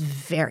 and she's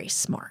very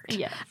smart.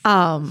 Yes.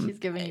 She's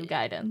giving you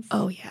guidance.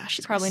 Oh yeah,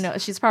 she's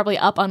probably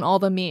up on all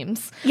the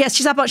memes. Yes,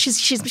 she's up on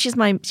she's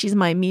my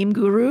meme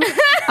guru,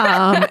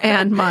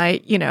 and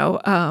my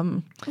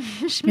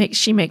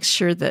she makes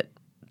sure that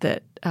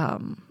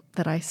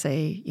I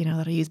say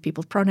that I use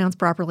people's pronouns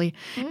properly,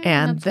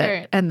 and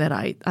that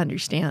I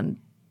understand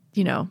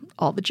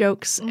all the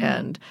jokes,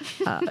 and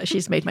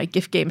she's made my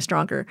gift game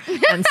stronger.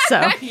 And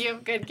so you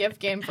have good gift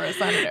game for a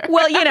senator.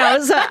 Well,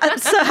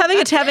 so having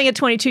a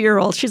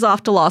 22-year-old, she's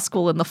off to law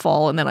school in the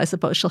fall, and then I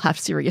suppose she'll have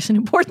serious and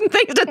important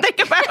things to think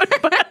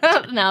about.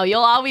 But no, she'll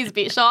always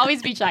be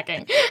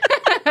checking.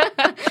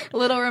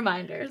 Little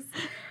reminders.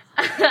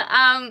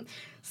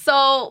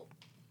 So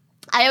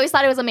I always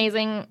thought it was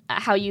amazing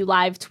how you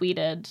live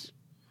tweeted,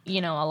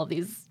 all of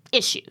these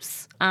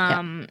issues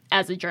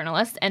as a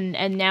journalist,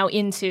 and now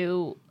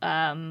into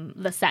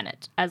the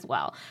Senate as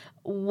well.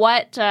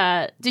 What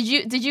did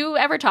you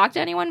ever talk to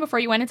anyone before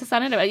you went into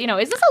Senate?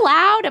 Is this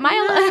allowed? Am I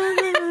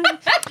allowed?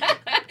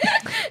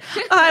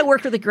 I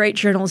worked with a great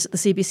journalist at the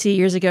CBC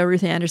years ago,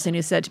 Ruth Anderson,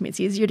 who said to me, "It's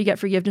easier to get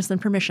forgiveness than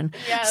permission."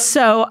 Yes,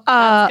 so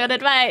that's good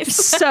advice.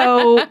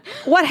 So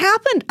what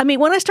happened? I mean,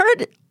 when I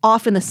started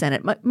off in the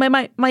Senate,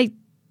 my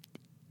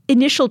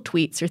initial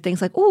tweets are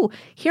things like, "Oh,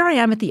 here I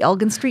am at the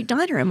Elgin Street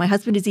Diner, and my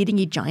husband is eating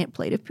a giant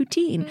plate of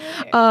poutine."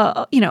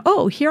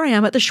 "Oh, here I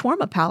am at the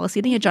Shawarma Palace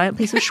eating a giant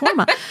piece of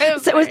shawarma."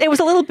 It was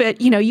a little bit,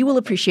 you will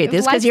appreciate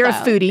this because you're a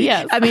foodie.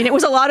 Yes. I mean, it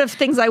was a lot of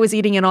things I was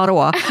eating in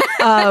Ottawa.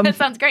 That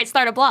sounds great.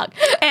 Start a blog.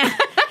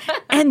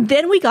 And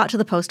then we got to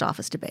the post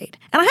office debate.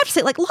 And I have to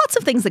say, lots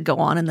of things that go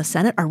on in the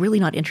Senate are really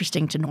not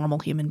interesting to normal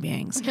human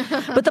beings.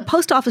 But the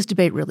post office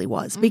debate really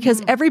was,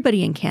 because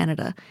everybody in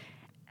Canada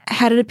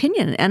had an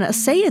opinion and a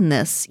say in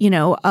this,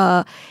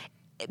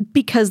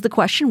 because the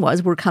question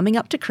was, we're coming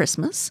up to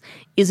Christmas.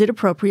 Is it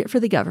appropriate for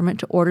the government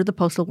to order the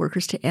postal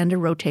workers to end a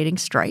rotating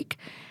strike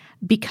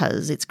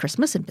because it's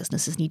Christmas and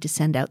businesses need to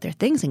send out their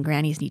things and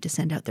grannies need to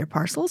send out their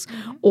parcels?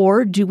 Mm-hmm.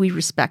 Or do we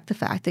respect the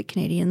fact that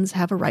Canadians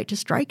have a right to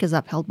strike as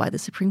upheld by the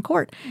Supreme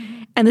Court?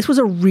 Mm-hmm. And this was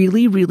a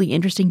really, really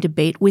interesting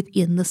debate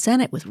within the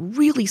Senate with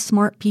really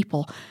smart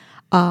people,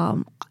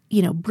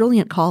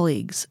 brilliant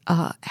colleagues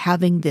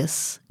having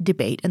this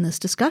debate and this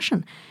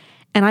discussion.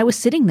 And I was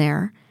sitting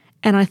there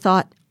and I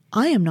thought,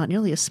 I am not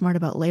nearly as smart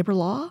about labor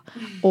law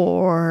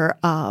or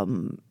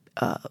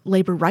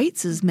labor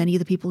rights as many of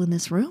the people in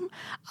this room.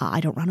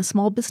 I don't run a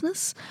small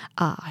business.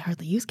 I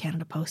hardly use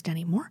Canada Post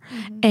anymore.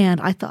 Mm-hmm.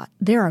 And I thought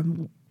there are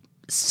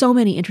so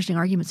many interesting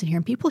arguments in here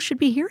and people should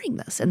be hearing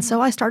this. And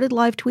so I started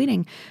live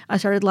tweeting. I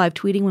started live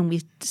tweeting when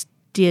we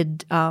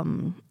did,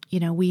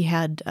 we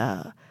had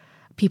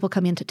people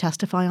come in to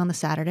testify on the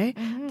Saturday,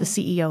 the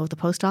CEO of the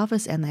post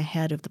office and the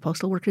head of the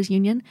Postal Workers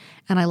Union.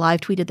 And I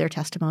live tweeted their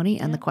testimony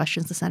and the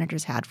questions the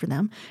senators had for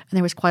them. And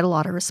there was quite a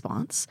lot of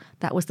response.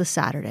 That was the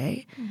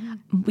Saturday.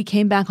 Mm-hmm. We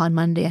came back on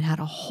Monday and had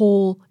a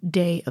whole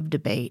day of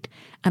debate.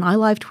 And I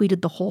live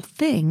tweeted the whole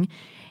thing,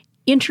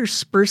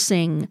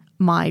 interspersing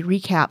my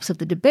recaps of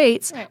the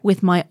debates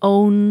with my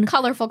own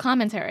colorful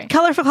commentary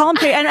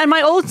and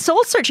my own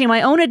soul searching,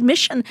 my own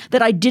admission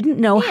that I didn't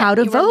know how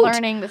to vote.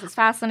 Learning, this is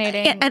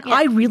fascinating. And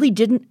I really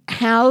didn't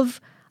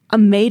have a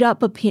made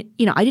up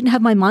opinion. I didn't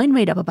have my mind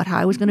made up about how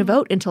I was going to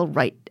vote until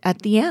right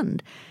at the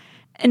end.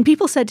 And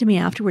people said to me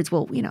afterwards,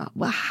 well,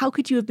 how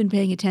could you have been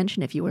paying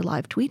attention if you were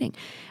live tweeting?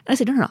 And I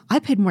said, no, I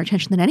paid more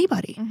attention than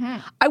anybody. Mm-hmm.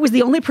 I was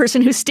the only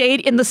person who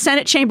stayed in the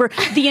Senate chamber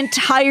the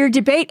entire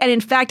debate. And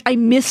in fact, I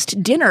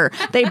missed dinner.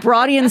 They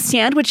brought in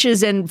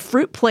sandwiches and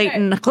fruit plate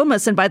and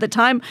hummus. And by the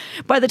time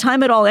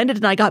it all ended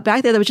and I got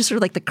back there was just sort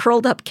of like the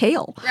curled up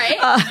kale. Right.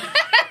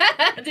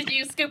 Did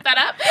you scoop that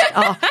up?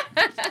 I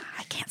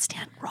can't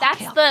stand raw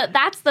kale.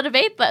 That's the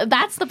debate.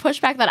 That's the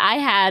pushback that I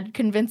had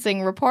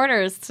convincing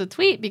reporters to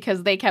tweet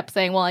because they kept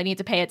saying, well, I need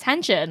to pay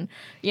attention,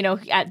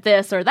 at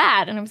this or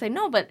that. And I'm saying,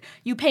 no, but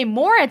you pay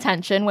more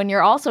attention when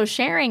you're also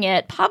sharing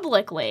it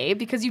publicly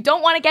because you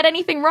don't want to get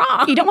anything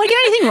wrong. You don't want to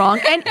get anything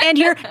wrong.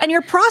 And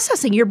you're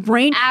processing. Your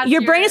brain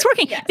is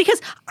working. Yes. Because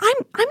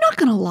I'm not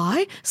going to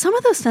lie. Some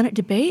of those Senate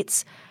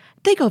debates,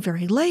 they go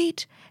very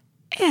late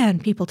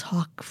and people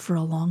talk for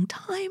a long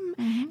time.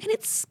 Mm-hmm. And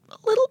it's a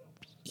little,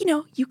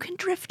 you can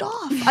drift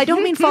off. I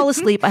don't mean fall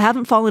asleep. I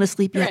haven't fallen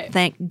asleep yet,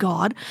 thank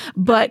God.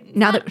 But it's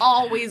not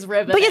always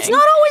riveting. But it's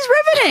not always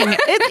riveting.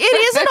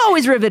 It isn't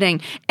always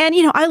riveting. And,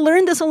 I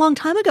learned this a long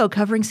time ago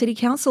covering city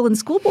council and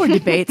school board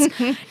debates.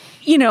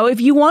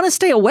 If you want to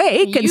stay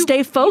awake and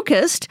stay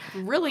focused,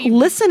 really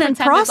listen and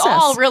process.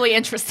 It's all really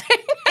interesting.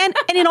 and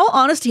in all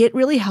honesty, it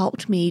really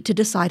helped me to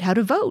decide how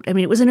to vote. I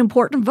mean, it was an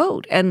important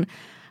vote. And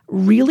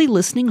really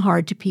listening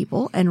hard to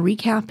people and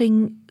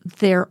recapping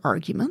their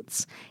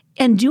arguments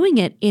and doing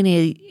it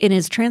in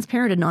as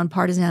transparent and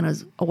nonpartisan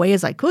as a way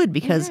as I could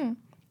because you're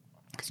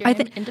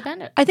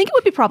independent. I think it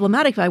would be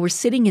problematic if I were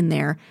sitting in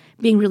there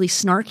being really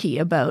snarky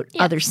about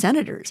other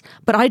senators.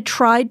 But I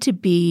tried to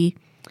be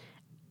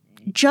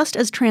just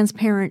as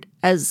transparent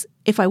as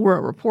if I were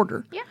a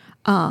reporter. Yeah.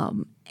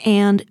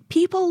 And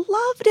people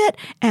loved it.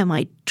 And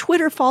my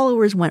Twitter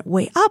followers went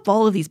way up.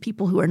 All of these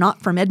people who are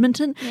not from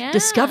Edmonton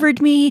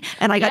discovered me.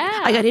 And I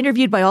got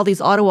interviewed by all these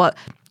Ottawa.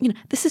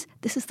 This is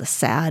the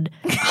sad,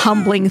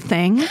 humbling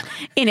thing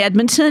in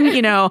Edmonton.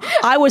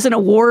 I was an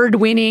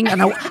award-winning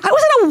journalist.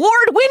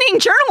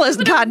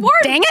 God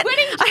dang it!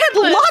 I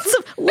had lots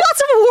of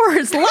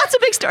awards, lots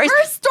of big stories.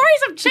 Our stories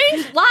have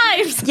changed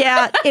lives.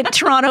 Yeah, in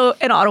Toronto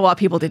and Ottawa,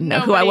 people didn't know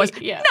who I was.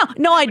 Yeah.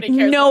 No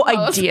idea.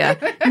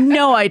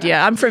 No idea.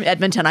 I'm from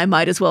Edmonton. I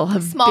might as well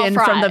have been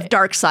from the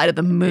dark side of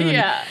the moon.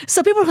 Yeah.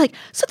 So people were like,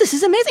 "So this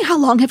is amazing. How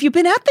long have you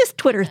been at this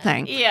Twitter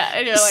thing?" Yeah.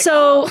 And you're like,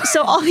 so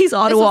all these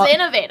Ottawa. This is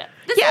innovative.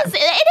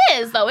 It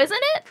is though,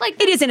 isn't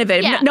it? It is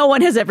innovative. Yeah. No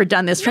one has ever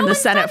done this from the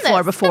Senate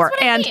floor before.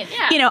 That's what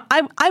I mean.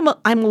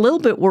 I'm a little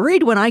bit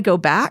worried when I go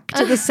back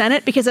to the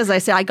Senate because, as I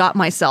say, I got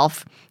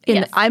myself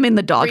in. I'm in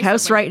the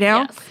doghouse right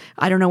now. Yes.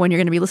 I don't know when you're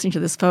going to be listening to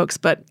this, folks,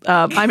 but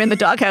I'm in the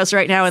doghouse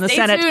right now in the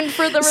Senate. Stay tuned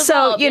for the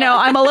result. So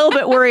I'm a little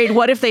bit worried.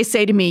 What if they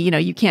say to me,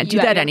 you can't do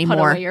that anymore?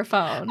 Put away your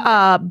phone.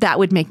 That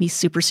would make me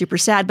super, super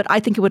sad. But I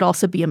think it would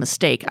also be a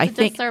mistake. It's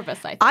a disservice,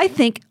 I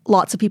think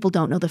lots of people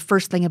don't know the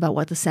first thing about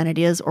what the Senate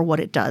is or what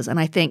it does. And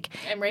I think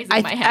I'm raising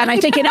my hand. And I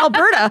think in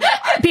Alberta,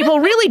 people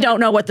really don't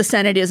know what the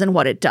Senate is and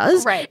what it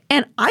does. Right.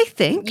 And I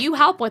think you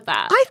help with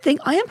that. I think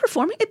I am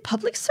performing a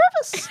public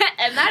service.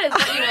 And that is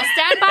what you will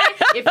stand by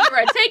if you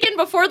are taken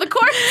before the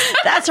courts.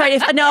 That's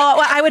right.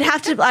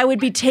 I would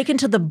be taken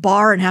to the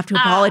bar and have to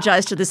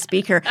apologize to the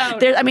speaker.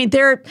 There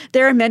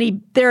are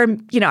many.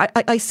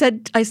 I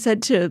said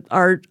to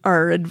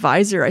our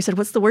advisor, I said,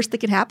 "What's the worst that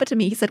could happen to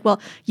me?" He said,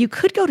 "Well, you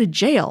could go to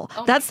jail.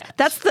 That's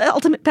the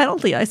ultimate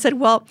penalty." I said,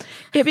 "Well,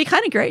 it'd be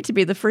kind of great to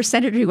be the first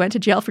senator who went to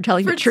jail for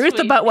telling the truth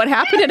about what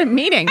happened in a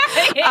meeting."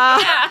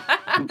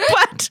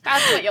 But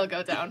that's what you'll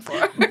go down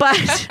for.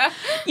 But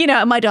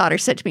my daughter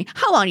said to me,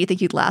 "How long do you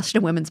think you'd last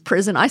in a women's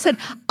prison?" I said,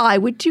 "I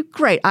would do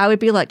great. I would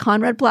be like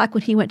Conrad Black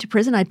when he went to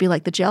prison. I'd be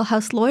like the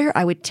jailhouse lawyer.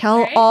 I would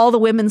tell all the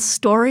women's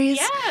stories."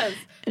 Yes.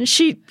 And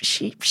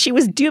she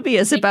was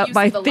dubious about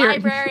my theory.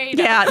 Library.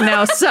 Yeah,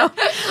 no. So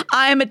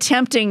I'm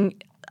attempting.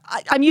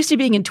 I'm used to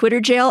being in Twitter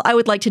jail. I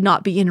would like to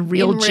not be in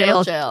real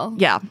jail.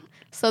 Yeah.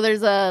 So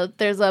there's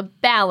a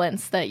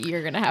balance that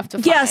you're going to have to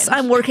find. Yes,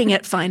 I'm working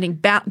at finding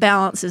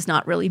balance. Is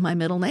not really my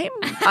middle name.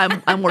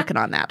 I'm working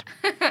on that.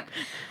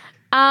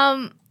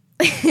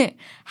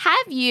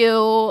 Have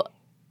you,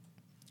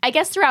 I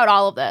guess throughout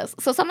all of this,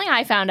 so something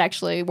I found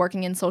actually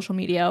working in social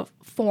media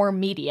for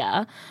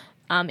media,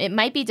 it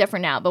might be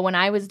different now, but when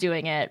I was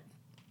doing it,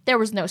 there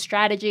was no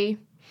strategy.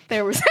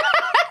 There was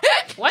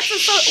what's the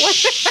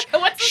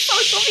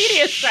social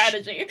media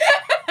strategy?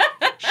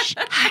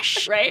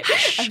 Right?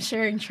 I'm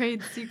sharing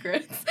trade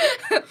secrets.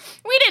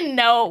 We didn't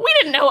know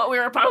what we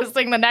were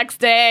posting the next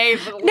day.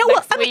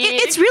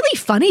 It's really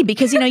funny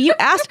because you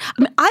asked.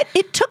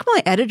 It took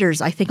my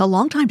editors, I think, a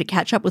long time to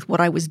catch up with what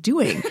I was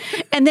doing,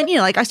 and then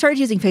I started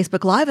using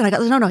Facebook Live, and I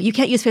got no, you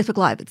can't use Facebook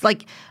Live. It's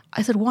like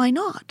I said, why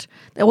not?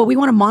 Well, we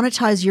want to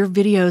monetize your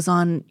videos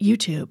on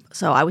YouTube,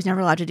 so I was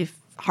never allowed to do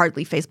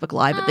hardly Facebook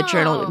Live at the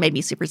Journal. It made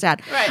me super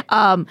sad.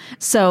 Right.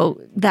 So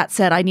that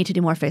said, I need to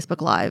do more Facebook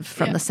Live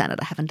from the Senate.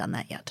 I haven't done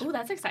that yet. Oh,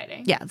 that's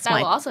exciting. Yeah, that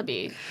will also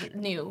be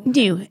new.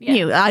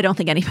 New. I don't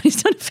think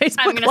anybody's done Facebook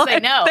I'm going to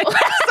say no.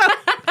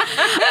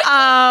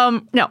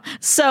 No.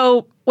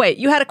 So wait,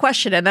 you had a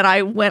question, and then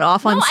I went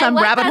off on some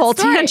rabbit hole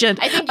tangent.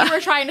 I think you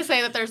were trying to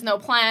say that there's no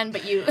plan,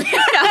 but you.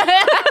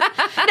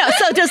 No.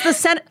 So does the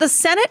Senate?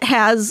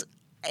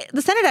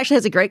 The Senate actually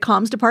has a great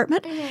comms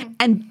department,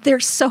 and they're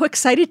so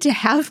excited to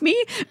have me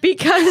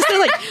because they're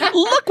like,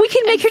 "Look, we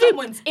can make her do."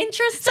 Someone's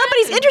interested.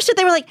 Somebody's interested.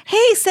 They were like,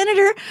 "Hey,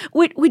 Senator,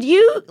 would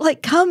you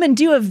come and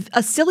do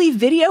a silly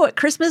video at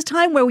Christmas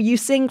time where you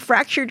sing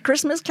fractured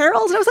Christmas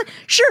carols?" And I was like,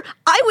 "Sure,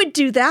 I would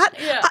do that.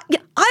 Yeah.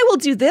 I will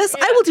do this.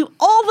 Yeah. I will do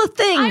all the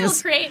things. I will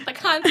create the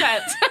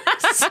content."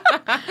 So,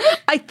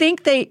 I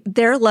think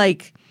they're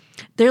like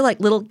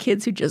little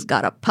kids who just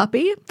got a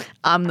puppy.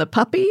 I'm the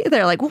puppy.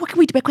 They're like, well, what can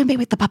we do?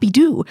 Wait, the puppy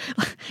do?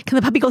 Can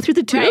the puppy go through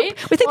the tube?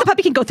 Right? We think the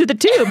puppy can go through the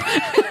tube.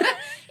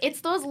 It's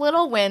those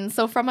little wins.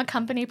 So from a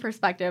company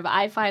perspective,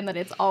 I find that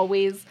it's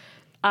always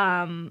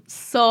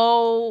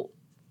so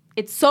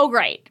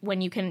great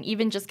when you can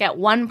even just get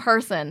one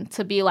person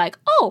to be like,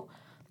 oh,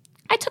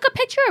 I took a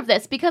picture of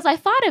this because I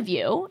thought of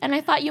you and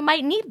I thought you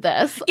might need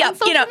this on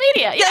social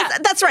media. Yeah,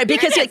 that's right.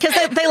 Because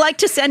they like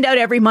to send out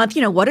every month,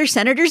 what are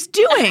senators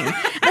doing? And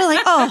they're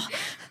like, oh,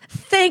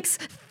 thanks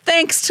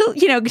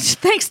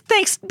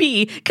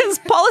B, because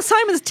Paula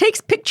Simons takes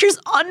pictures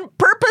on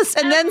purpose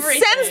and then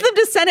sends them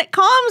to Senate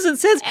comms and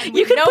says, and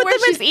you can know put where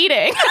them she's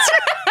eating.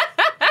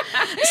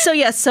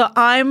 So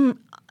I'm.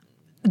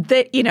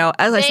 They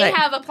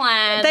have a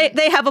plan.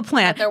 They have a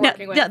plan. They're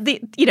working with.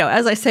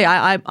 As I say,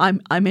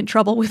 I'm in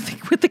trouble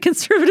with the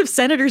conservative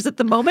senators at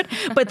the moment.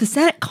 But the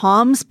Senate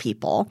comms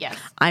people, yes.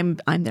 I'm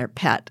their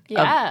pet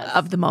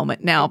of the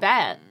moment. Now,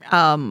 I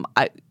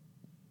bet.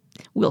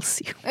 We'll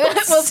see.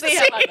 We'll see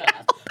how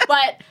that goes.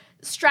 But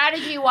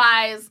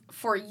strategy-wise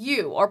for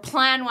you, or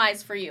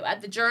plan-wise for you,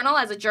 at the Journal,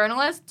 as a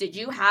journalist, did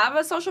you have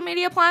a social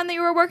media plan that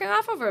you were working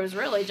off of, or it was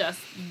really just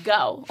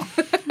go?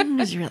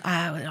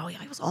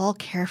 It was all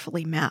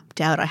carefully mapped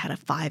out. I had a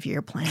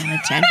 5-year plan, a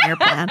 10-year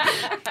plan.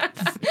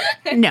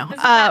 No. This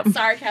is that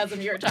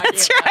sarcasm you were talking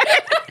about.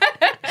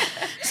 Right.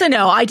 So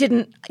no, I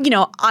didn't,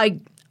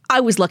 I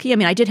was lucky. I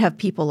mean, I did have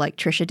people like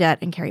Tricia Dett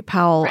and Carrie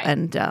Powell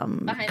and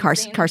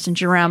Carson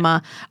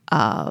Jarama,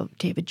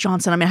 David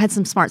Johnson. I mean, I had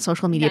some smart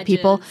social media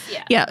people,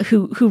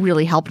 who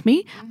really helped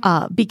me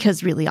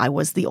because really I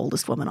was the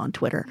oldest woman on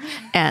Twitter,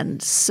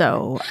 and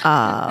so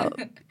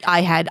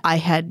I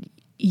had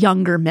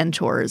younger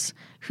mentors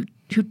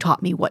who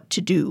taught me what to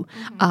do.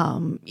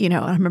 And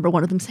I remember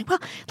one of them saying, well,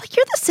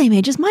 you're the same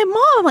age as my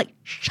mom. I'm like,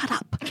 shut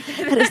up.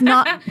 That is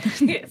not.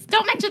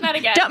 Don't mention that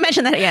again. Don't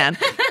mention that again.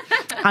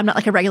 I'm not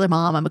like a regular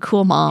mom. I'm a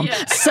cool mom.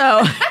 Yeah.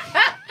 So.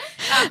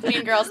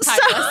 Mean Girls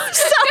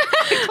timeless.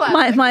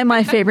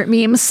 My favorite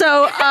meme.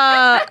 So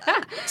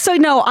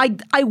no,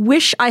 I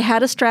wish I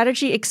had a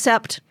strategy,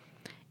 except,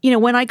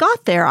 when I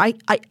got there, I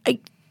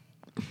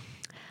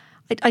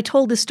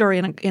told this story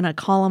in a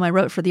column I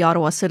wrote for the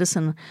Ottawa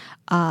Citizen.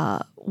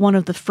 One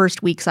of the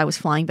first weeks I was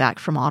flying back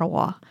from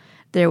Ottawa,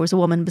 there was a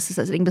woman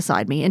sitting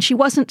beside me, and she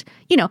wasn't,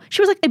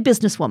 she was like a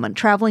businesswoman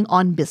traveling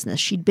on business.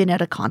 She'd been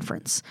at a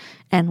conference,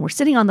 and we're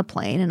sitting on the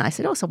plane, and I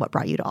said, "Oh, so what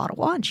brought you to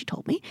Ottawa?" And she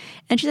told me,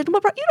 and she said,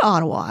 "What brought you to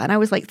Ottawa?" And I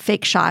was like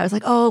fake shy. I was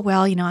like, "Oh,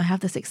 well, I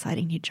have this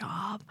exciting new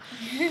job."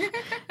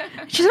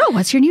 She said, "Oh,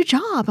 what's your new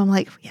job?" I'm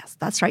like, "Yes,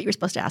 that's right. You were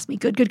supposed to ask me.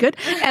 Good.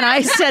 And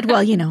I said, "Well,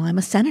 I'm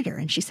a senator."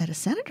 And she said, "A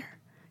senator?"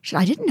 She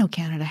said, "I didn't know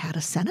Canada had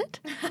a Senate.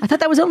 I thought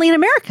that was only in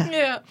America."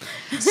 Yeah.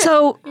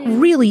 So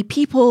really,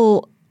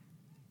 people,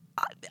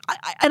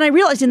 and I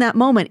realized in that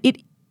moment,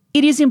 it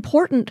is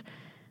important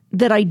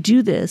that I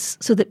do this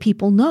so that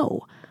people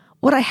know.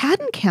 What I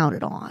hadn't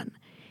counted on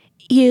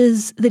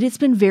is that it's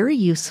been very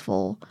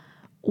useful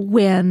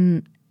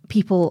when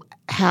people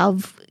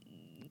have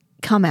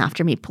come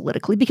after me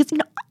politically, because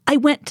I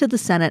went to the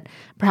Senate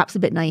perhaps a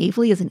bit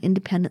naively as an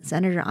independent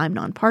senator. I'm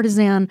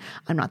nonpartisan.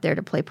 I'm not there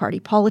to play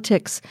party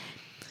politics.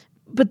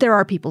 But there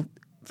are people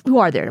who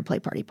are there to play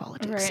party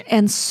politics. Right.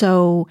 And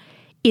so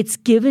it's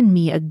given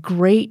me a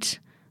great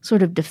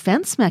sort of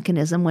defense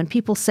mechanism. When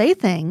people say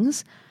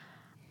things,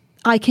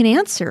 I can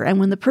answer. And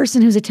when the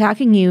person who's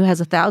attacking you has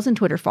 1,000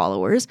 Twitter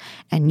followers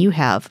and you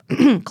have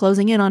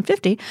closing in on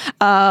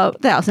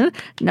 50,000,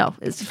 no,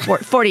 it's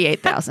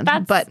 48,000.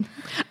 But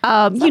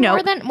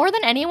more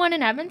than anyone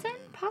in Edmonton,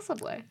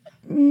 possibly.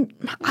 No,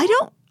 I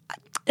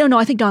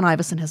think Don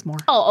Iveson has more.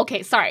 Oh,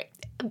 okay, sorry.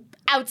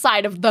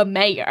 Outside of the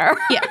mayor.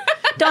 Yeah.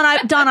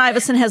 Don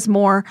Iveson has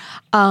more.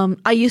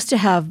 I used to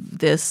have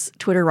this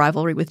Twitter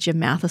rivalry with Jim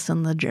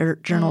Matheson, the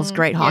Journal's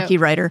great hockey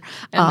writer.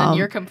 And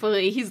then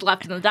he's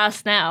left in the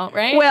dust now,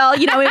 right? Well,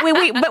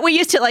 but we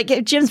used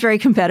to, Jim's very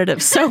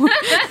competitive. So,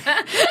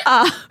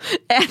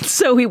 and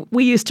so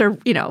we used to,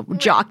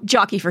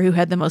 jockey for who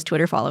had the most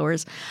Twitter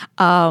followers.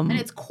 And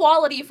it's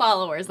quality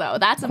followers, though.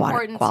 That's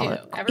important, too.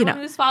 Everyone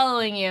who's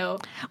following you.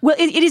 Well,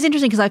 it is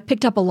interesting because I've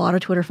picked up a lot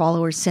of Twitter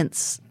followers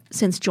since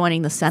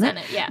joining the Senate.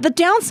 Yeah. The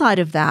downside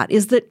of that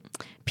is that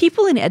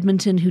people in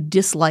Edmonton who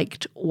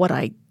disliked what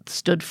I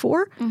stood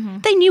for,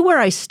 they knew where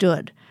I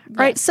stood,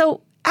 right? Yeah.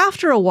 So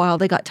after a while,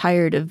 they got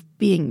tired of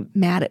being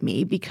mad at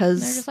me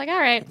because they're just like, all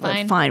right,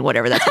 fine. Fine,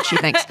 whatever. That's what she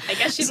thinks. I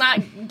guess she's not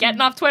getting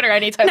off Twitter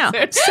anytime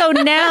soon. So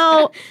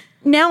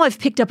now I've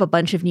picked up a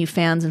bunch of new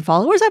fans and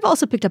followers. I've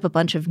also picked up a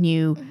bunch of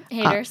new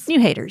haters.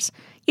 New haters.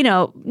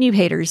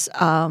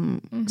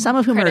 Some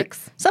of whom are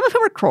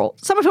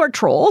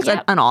trolls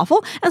and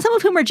awful, and some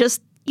of whom are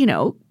just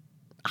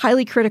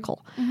highly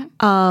critical.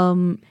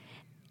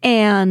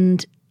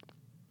 And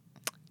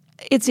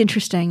it's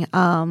interesting.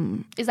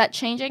 Is that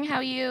changing how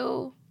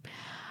you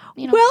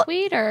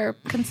tweet or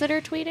consider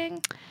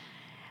tweeting?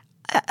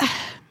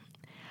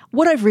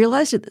 What I've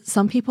realized is that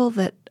some people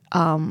that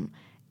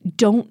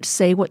don't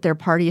say what their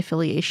party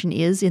affiliation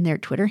is in their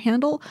Twitter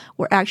handle,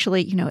 where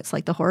actually, it's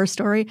like the horror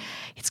story.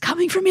 It's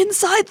coming from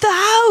inside the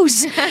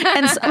house.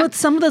 And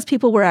some of those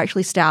people were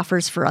actually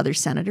staffers for other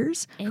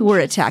senators who were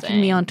attacking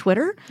me on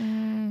Twitter.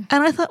 And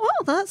I thought, well,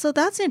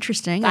 that's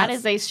interesting. That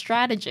is a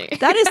strategy.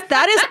 That is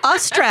a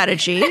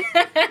strategy.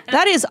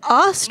 That is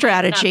a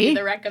strategy. Might not be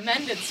the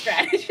recommended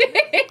strategy.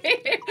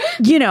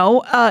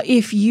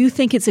 If you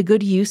think it's a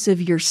good use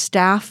of your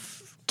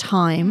staff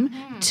time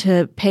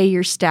to pay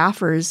your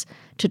staffers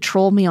to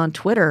troll me on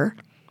Twitter,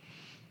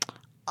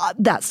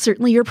 that's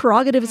certainly your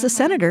prerogative as a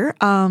senator.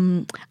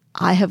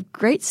 I have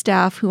great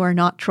staff who are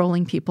not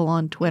trolling people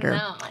on Twitter.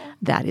 No.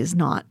 That is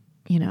not,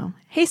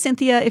 Hey,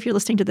 Cynthia, if you're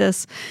listening to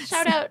this.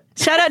 Shout out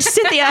to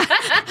Cynthia.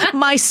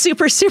 My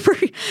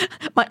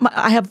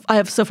I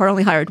have so far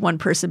only hired one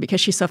person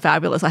because she's so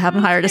fabulous. I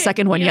haven't hired a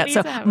second one yet.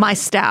 So my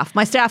staff,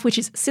 which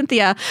is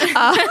Cynthia,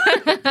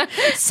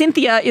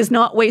 Cynthia is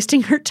not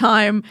wasting her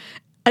time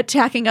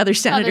attacking other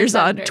senators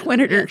on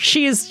Twitter. Yeah.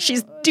 She's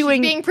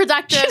being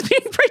productive. She's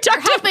being productive.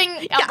 You're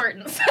helping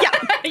Albertans. Yeah.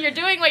 You're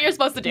doing what you're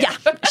supposed to do. Yeah.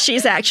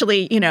 She's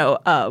actually,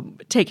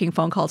 taking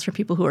phone calls from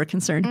people who are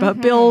concerned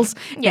about bills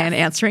and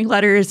answering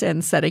letters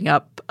and setting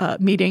up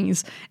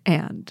meetings.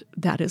 And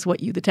that is what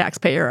you, the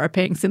taxpayer, are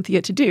paying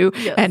Cynthia to do,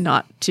 and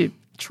not to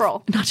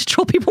troll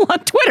people on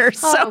Twitter.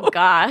 Oh,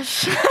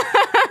 gosh.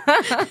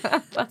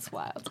 That's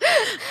wild.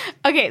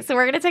 Okay, so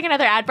we're going to take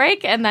another ad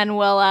break, and then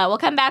we'll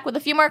come back with a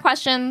few more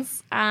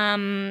questions.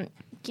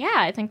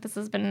 I think this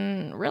has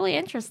been really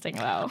interesting,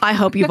 though. I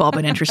hope you've all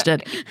been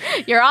interested.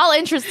 You're all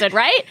interested,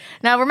 right?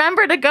 Now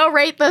remember to go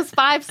rate this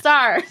 5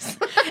 stars.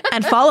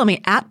 And follow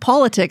me at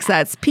Politics.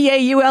 That's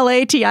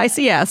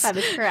PAULATICS. That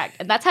is correct.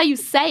 And that's how you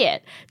say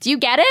it. Do you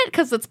get it?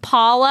 Because it's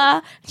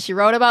Paula. She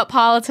wrote about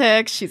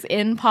politics. She's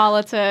in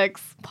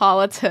politics.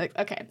 Politics.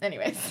 Okay,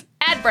 anyways.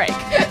 Ad break.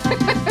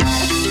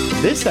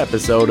 This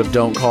episode of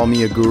Don't Call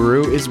Me a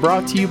Guru is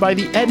brought to you by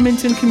the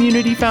Edmonton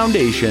Community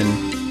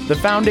Foundation. The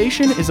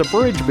foundation is a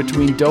bridge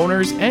between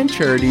donors and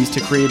charities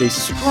to create a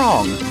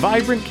strong,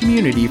 vibrant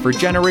community for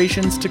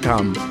generations to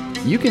come.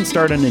 You can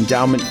start an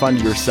endowment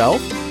fund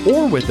yourself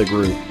or with a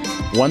group.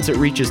 Once it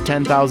reaches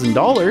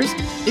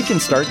 $10,000, it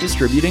can start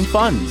distributing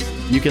funds.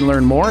 You can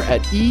learn more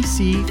at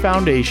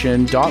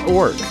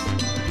ecfoundation.org.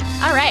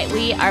 All right,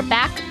 we are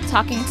back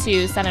talking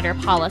to Senator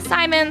Paula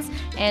Simons,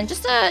 And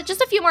just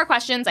a few more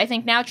questions. I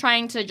think now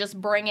trying to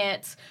just bring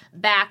it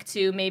back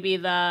to maybe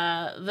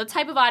the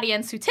type of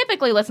audience who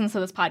typically listens to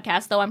this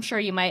podcast, though I'm sure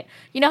you might,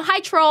 hi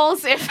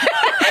trolls, if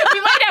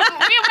we might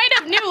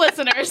have new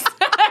listeners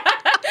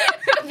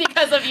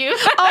because of you.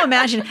 Oh,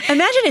 imagine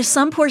if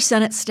some poor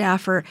Senate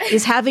staffer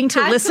is having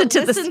to listen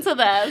to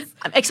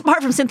this.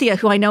 Apart from Cynthia,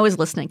 who I know is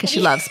listening because she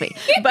loves me,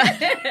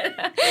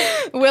 but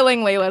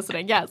willingly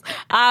listening, yes.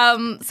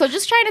 So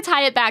just trying to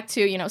tie it back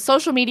to,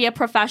 social media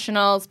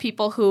professionals,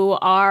 people who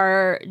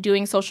are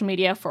doing social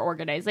media for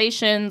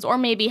organizations or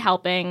maybe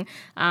helping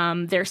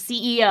their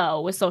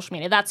CEO with social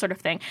media, that sort of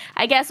thing.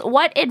 I guess,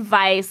 what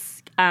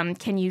advice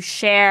can you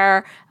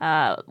share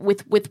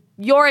with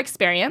your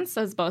experience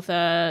as both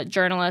a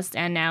journalist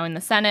and now in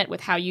the Senate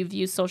with how you've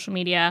used social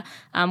media?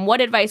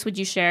 What advice would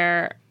you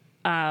share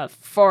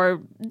for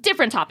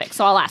different topics?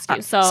 So I'll ask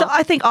you. So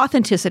I think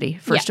authenticity,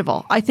 first of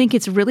all. I think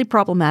it's really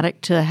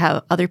problematic to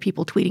have other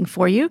people tweeting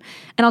for you.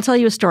 And I'll tell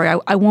you a story.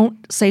 I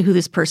won't say who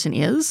this person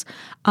is,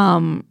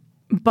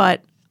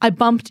 but I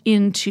bumped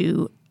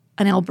into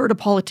an Alberta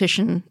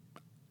politician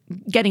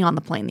getting on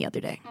the plane the other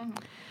day.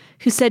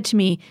 Who said to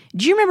me,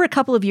 do you remember a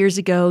couple of years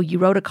ago you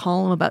wrote a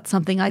column about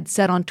something I'd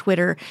said on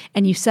Twitter,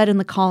 and you said in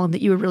the column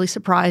that you were really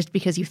surprised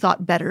because you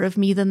thought better of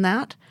me than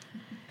that?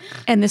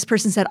 And this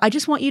person said, I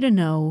just want you to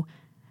know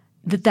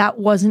that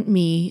wasn't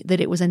me,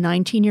 that it was a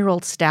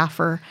 19-year-old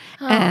staffer,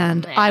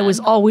 and man. I was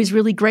always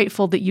really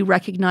grateful that you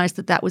recognized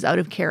that was out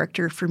of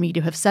character for me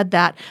to have said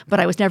that, but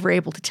I was never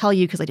able to tell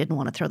you because I didn't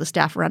want to throw the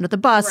staffer under the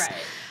bus. Right.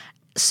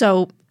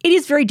 So it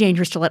is very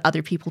dangerous to let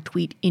other people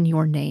tweet in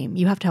your name.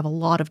 You have to have a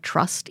lot of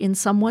trust in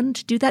someone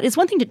to do that. It's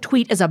one thing to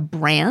tweet as a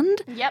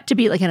brand, to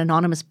be like an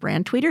anonymous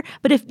brand tweeter.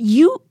 But if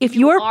you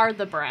are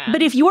the brand.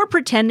 But if you're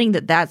pretending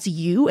that that's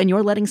you and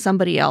you're letting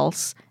somebody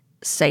else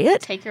say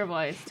it, take your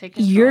voice, take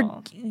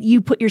control.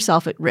 You put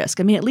yourself at risk.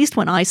 I mean, at least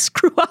when I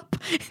screw up,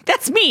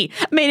 that's me.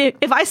 I mean,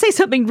 if I say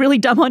something really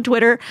dumb on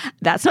Twitter,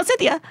 that's not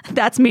Cynthia,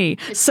 that's me.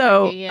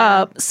 So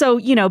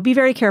be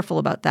very careful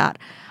about that.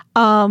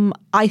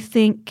 I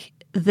think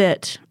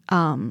that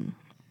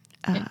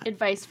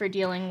advice for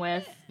dealing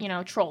with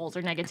trolls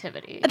or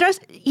negativity.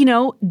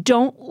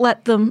 Don't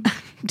let them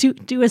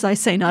do as I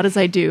say, not as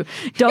I do.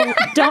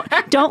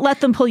 Don't let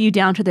them pull you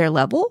down to their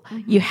level.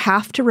 Mm-hmm. You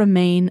have to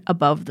remain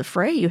above the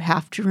fray. You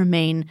have to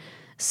remain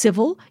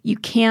civil. You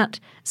can't.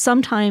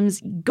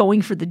 Sometimes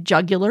going for the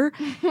jugular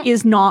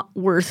is not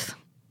worth.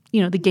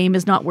 The game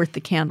is not worth the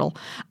candle.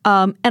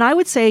 And I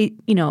would say,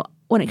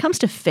 when it comes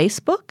to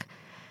Facebook,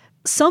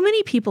 so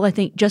many people I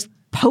think just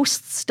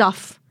post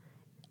stuff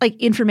like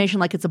information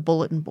like it's a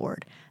bulletin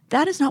board.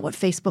 That is not what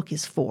Facebook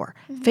is for.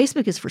 Mm-hmm.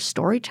 Facebook is for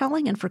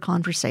storytelling and for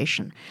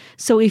conversation.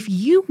 So if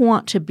you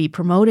want to be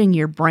promoting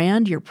your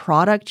brand, your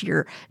product,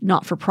 your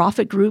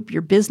not-for-profit group,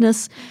 your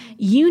business,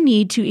 you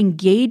need to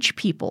engage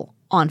people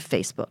on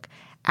Facebook.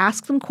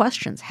 Ask them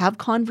questions, have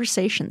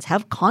conversations,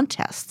 have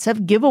contests,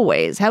 have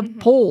giveaways, have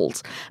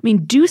polls. I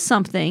mean, do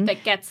something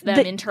that gets them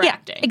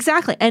interacting. Yeah,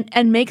 exactly.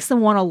 And makes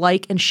them want to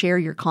like and share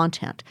your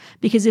content.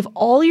 Because if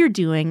all you're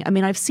doing, I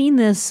mean, I've seen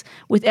this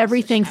with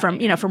everything from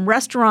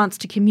restaurants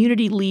to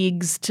community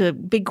leagues to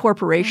big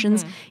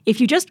corporations. Mm-hmm.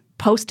 If you just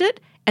post it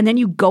and then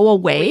you go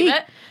away,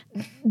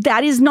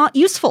 that is not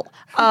useful.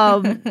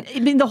 I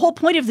mean, the whole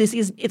point of this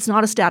is it's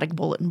not a static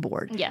bulletin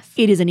board. Yes.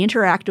 It is an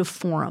interactive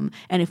forum.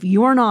 And if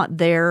you're not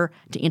there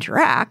to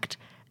interact,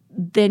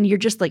 then you're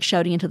just like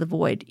shouting into the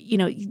void.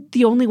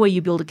 The only way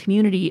you build a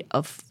community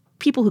of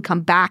people who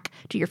come back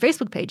to your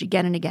Facebook page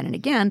again and again and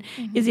again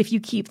is if you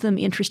keep them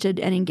interested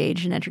and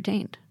engaged and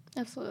entertained.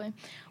 Absolutely.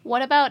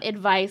 What about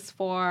advice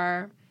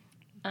for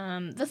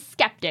the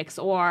skeptics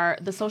or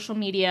the social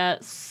media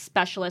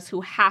specialists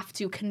who have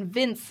to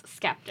convince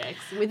skeptics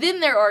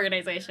within their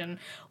organization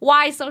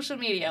why social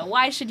media?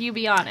 Why should you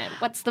be on it?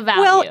 What's the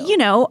value?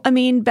 Well,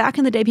 back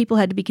in the day, people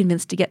had to be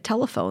convinced to get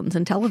telephones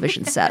and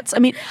television sets. I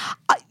mean,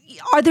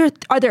 are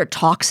there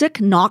toxic,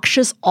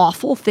 noxious,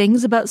 awful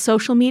things about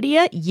social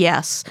media?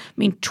 Yes. I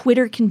mean,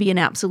 Twitter can be an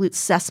absolute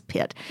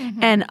cesspit.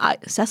 Mm-hmm. And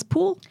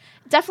cesspool?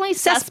 Definitely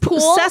cesspool,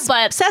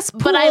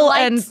 but I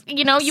like,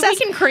 we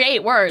can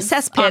create words.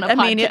 Cesspit. I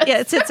mean,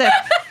 it's a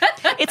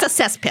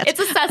cesspit. It's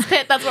a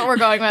cesspit. That's what we're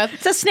going with.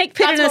 It's a snake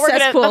pit and a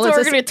cesspool. That's what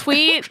we're going to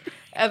tweet.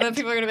 And then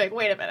people are going to be like,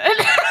 wait a minute.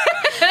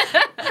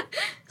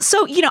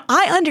 So,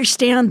 I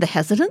understand the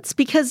hesitance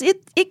because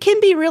it can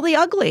be really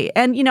ugly.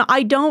 And,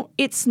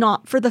 it's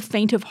not for the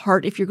faint of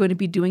heart if you're going to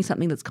be doing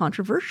something that's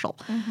controversial.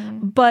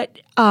 Mm-hmm. But,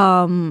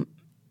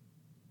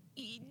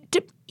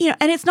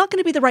 and it's not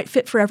going to be the right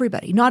fit for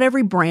everybody. Not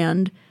every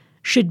brand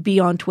should be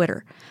on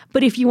Twitter.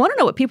 But if you want to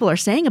know what people are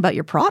saying about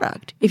your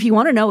product, if you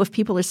want to know if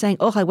people are saying,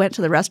 oh, I went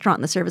to the restaurant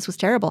and the service was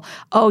terrible.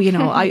 Oh,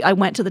 I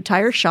went to the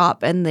tire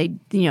shop and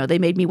they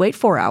made me wait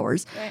 4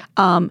 hours.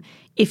 Right.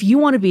 If you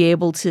want to be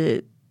able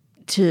to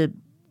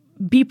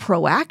be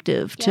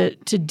proactive,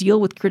 to deal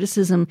with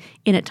criticism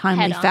in a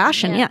timely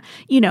fashion,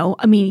 you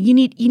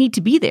need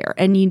to be there.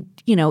 And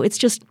it's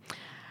just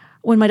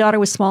when my daughter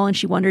was small and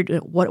she wondered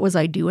what was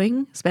I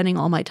doing, spending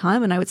all my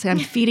time, and I would say I'm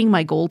feeding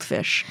my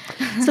goldfish.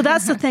 So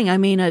that's the thing. I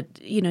mean,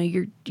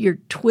 your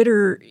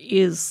Twitter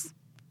is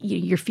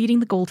you're feeding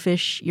the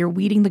goldfish, you're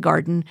weeding the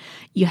garden.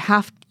 You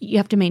have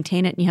to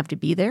maintain it, and you have to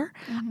be there.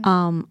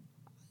 Mm-hmm.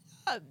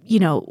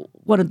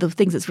 One of the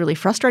things that's really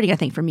frustrating, I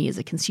think, for me as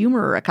a consumer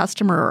or a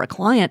customer or a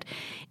client,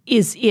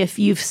 is if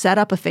you've set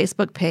up a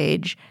Facebook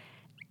page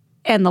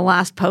and the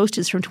last post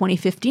is from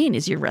 2015.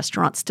 Is your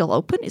restaurant still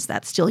open? Is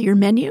that still your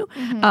menu?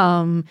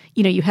 Mm-hmm.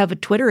 You have a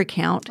Twitter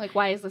account. Like,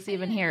 why is this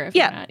even here? If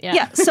you're not?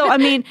 Yeah. So, I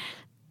mean,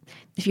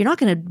 if you're not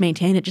going to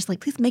maintain it, just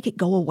please make it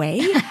go away.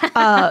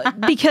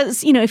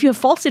 Because, if you have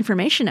false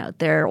information out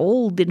there,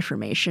 old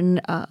information,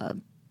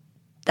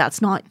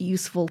 that's not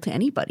useful to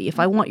anybody. If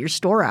I want your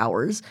store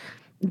hours,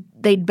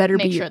 they'd better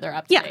make sure they're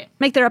up to date.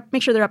 Make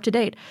sure they're up to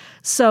date.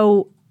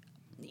 So,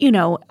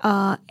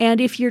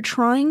 and if you're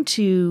trying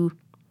to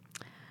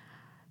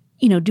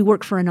do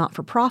work for a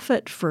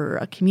not-for-profit, for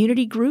a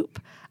community group,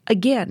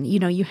 again,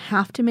 you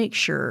have to make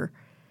sure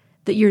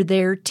that you're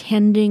there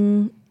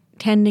tending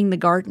the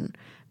garden,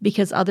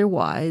 because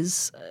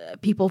otherwise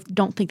people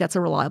don't think that's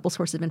a reliable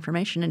source of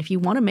information. And if you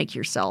want to make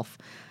yourself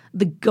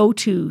the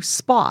go-to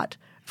spot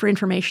for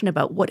information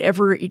about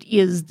whatever it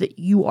is that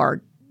you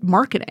are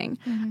marketing,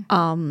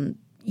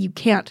 you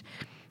can't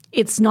 –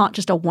 it's not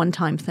just a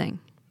one-time thing.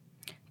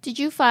 Did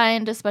you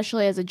find,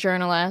 especially as a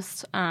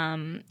journalist, as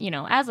a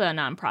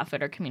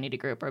nonprofit or community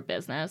group or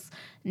business,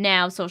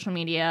 now social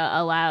media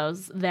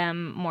allows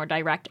them more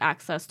direct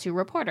access to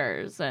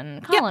reporters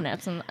and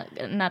columnists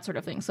and that sort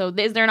of thing. So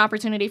is there an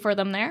opportunity for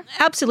them there?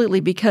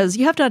 Absolutely, because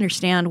you have to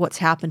understand what's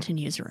happened to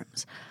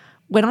newsrooms.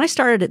 When I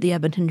started at the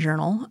Edmonton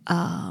Journal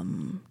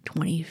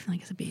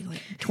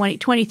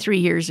 23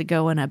 years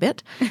ago and a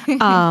bit.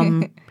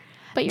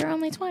 But you're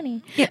only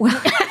 20. Yeah, well,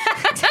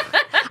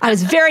 I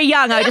was very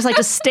young. I would just like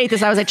to state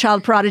this. I was a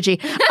child prodigy.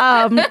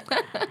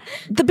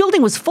 The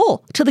building was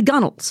full to the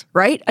gunnels,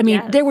 right? I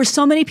mean, there were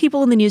so many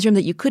people in the newsroom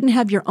that you couldn't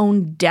have your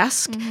own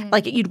desk. Mm-hmm.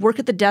 Like, you'd work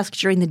at the desk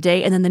during the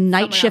day, and then the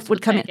night shift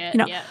would come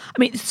in. I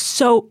mean,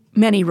 so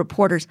many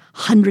reporters,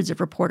 hundreds of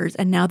reporters,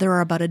 and now there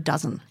are about a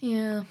dozen.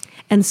 Yeah.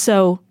 And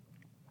so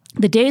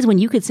the days when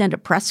you could send a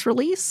press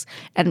release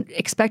and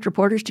expect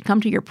reporters to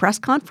come to your press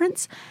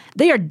conference,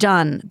 they are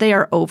done. They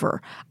are over.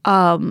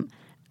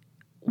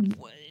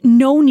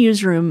 No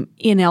newsroom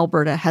in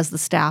Alberta has the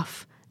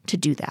staff to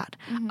do that.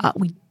 Mm-hmm.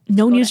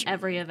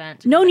 Every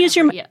event. No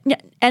newsroom.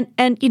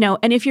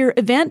 And if your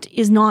event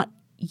is not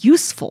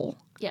useful,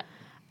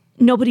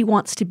 nobody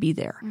wants to be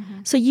there. Mm-hmm.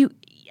 So you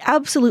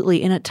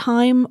absolutely, in a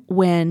time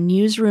when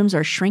newsrooms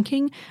are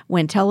shrinking,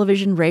 when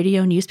television,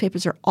 radio,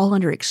 newspapers are all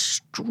under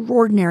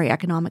extraordinary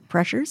economic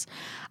pressures,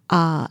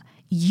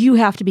 you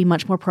have to be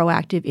much more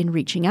proactive in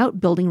reaching out,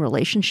 building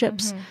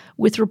relationships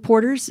with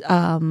reporters,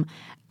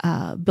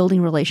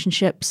 building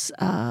relationships,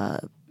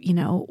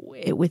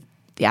 with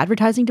the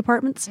advertising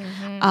departments.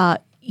 Mm-hmm.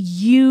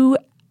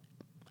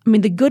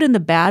 The good and the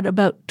bad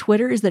about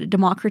Twitter is that it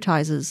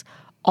democratizes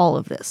all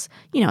of this.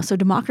 So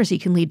democracy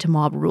can lead to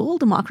mob rule.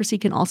 Democracy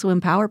can also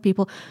empower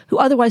people who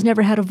otherwise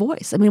never had a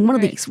voice. I mean, one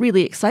of the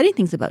really exciting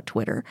things about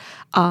Twitter,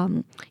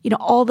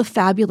 all the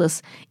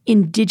fabulous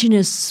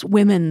Indigenous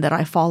women that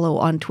I follow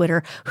on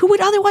Twitter who would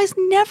otherwise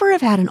never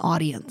have had an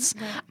audience.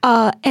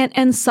 Right.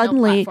 And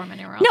suddenly, no platform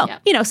anywhere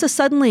else. So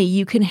suddenly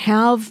you can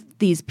have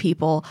these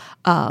people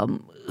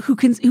who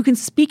can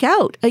speak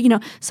out.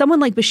 Someone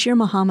like Bashir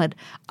Muhammad,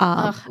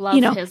 a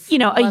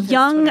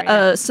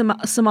young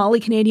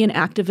Somali Canadian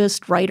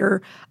activist,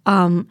 writer,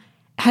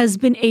 has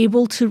been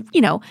able to,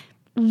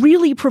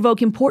 really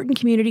provoke important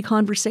community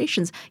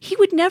conversations. He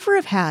would never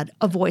have had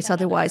a voice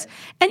otherwise.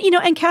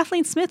 And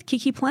Kathleen Smith,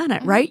 Kiki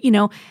Planet, right?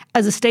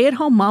 As a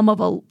stay-at-home mom of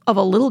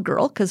a little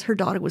girl, because her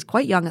daughter was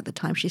quite young at the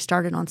time she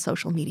started on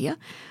social media,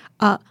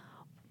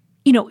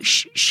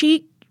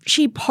 she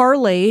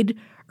parlayed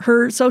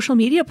her social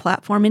media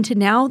platform into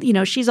now,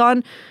 she's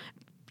on,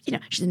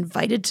 she's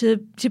invited to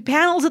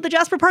panels at the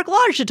Jasper Park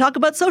Lodge to talk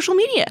about social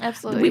media.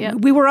 Absolutely.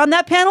 We were on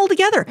that panel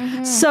together.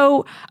 Mm-hmm.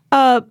 So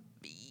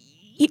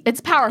it's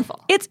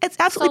powerful. It's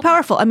absolutely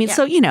powerful. I mean,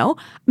 so, you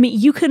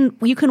can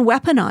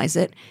weaponize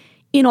it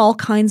in all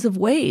kinds of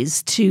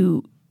ways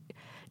to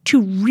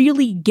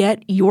really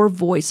get your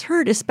voice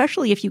heard,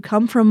 especially if you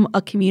come from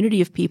a community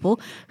of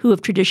people who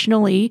have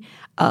traditionally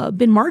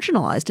been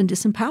marginalized and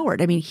disempowered.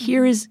 I mean,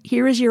 here is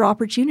your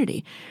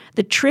opportunity.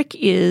 The trick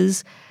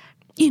is,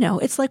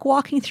 it's like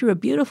walking through a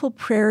beautiful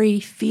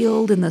prairie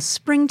field in the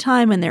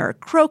springtime, and there are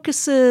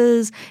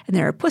crocuses, and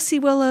there are pussy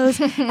willows,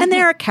 and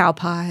there are cow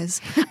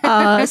pies.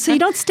 So you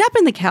don't step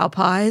in the cow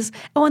pies.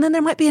 Oh, and then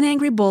there might be an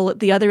angry bull at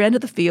the other end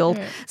of the field.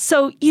 Right.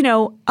 So,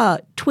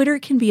 Twitter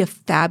can be a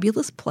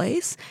fabulous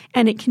place,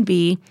 and it can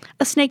be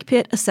a snake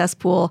pit, a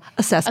cesspool,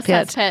 a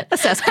cesspit, a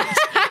cesspit.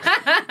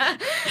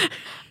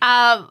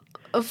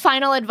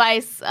 Final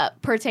advice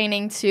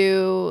pertaining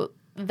to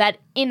that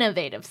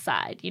innovative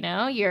side. You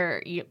know,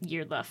 you're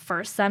the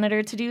first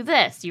senator to do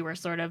this. You were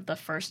sort of the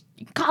first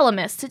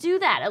columnist to do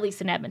that, at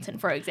least in Edmonton,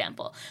 for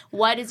example.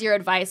 What is your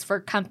advice for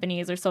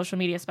companies or social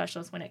media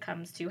specialists when it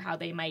comes to how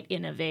they might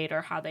innovate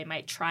or how they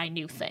might try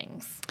new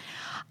things?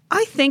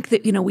 I think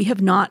that, we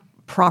have not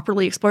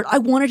properly explored. I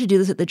wanted to do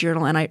this at the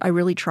Journal, and I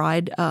really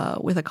tried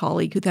with a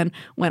colleague who then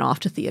went off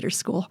to theater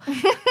school.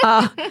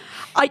 I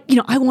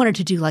wanted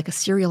to do like a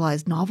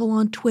serialized novel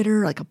on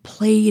Twitter, like a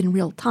play in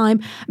real time.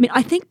 I mean,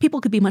 I think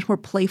people could be much more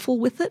playful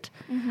with it.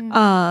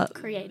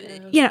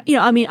 Creative.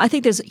 I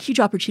think there's a huge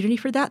opportunity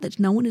for that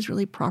no one is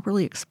really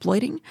properly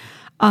exploiting.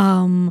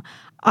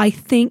 I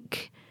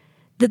think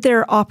that there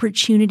are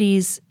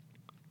opportunities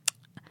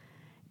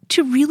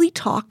to really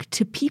talk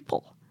to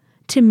people,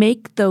 to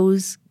make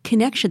those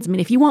connections. I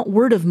mean, if you want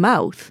word of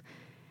mouth,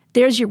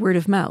 there's your word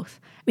of mouth.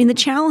 I mean, the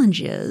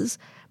challenge is,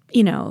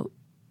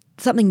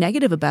 something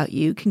negative about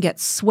you can get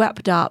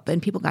swept up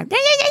and people go,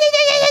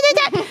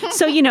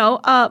 so,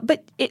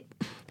 but it's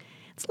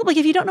like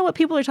if you don't know what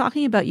people are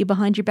talking about you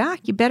behind your back,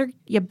 you better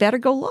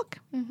go look.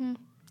 Mm-hmm.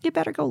 You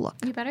better go look.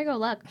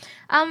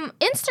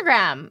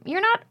 Instagram.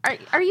 You're not,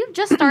 are you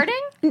just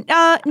starting?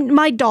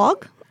 My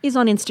dog is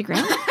on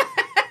Instagram.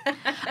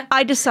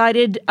 I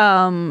decided,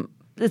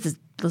 this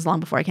was long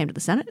before I came to the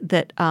Senate,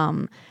 that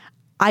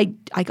I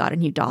got a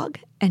new dog,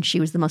 and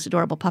she was the most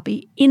adorable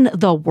puppy in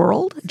the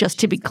world, just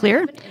to be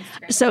clear.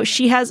 So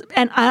she has,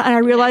 and I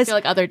realized... I feel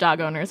like other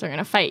dog owners are going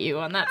to fight you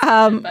on that.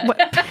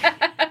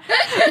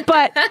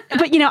 But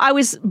I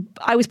was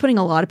putting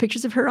a lot of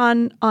pictures of her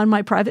on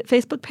my private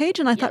Facebook page,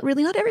 and I thought,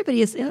 really, not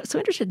everybody is so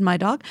interested in my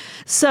dog.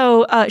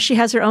 So she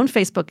has her own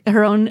Facebook,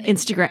 her own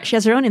Instagram. She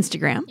has her own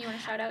Instagram. You want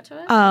to shout out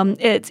to it?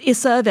 It's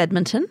Issa of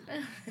Edmonton,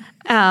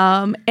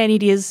 and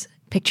it is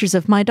pictures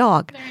of my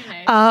dog.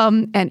 Very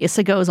nice. And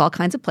Issa goes all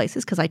kinds of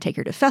places because I take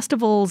her to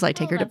festivals, I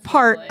take her to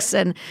parks,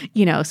 lovely.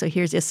 and, so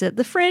here's Issa at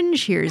the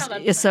Fringe, here's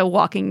Issa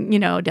walking,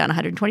 down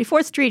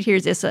 124th Street,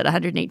 here's Issa at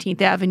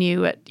 118th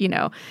Avenue at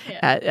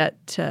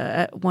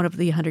one of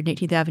the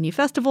 118th Avenue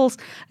festivals,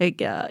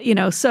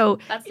 so.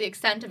 That's the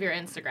extent of your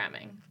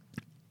Instagramming.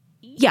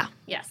 Yeah.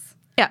 Yes.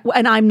 Yeah,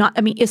 and I'm not,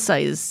 Issa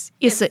is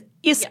on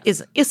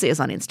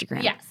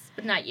Instagram. Yes,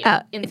 but not you,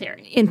 in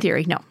theory. In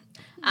theory, no.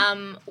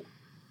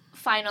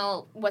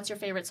 Final, what's your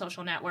favorite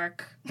social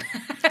network?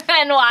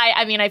 And why?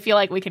 I mean, I feel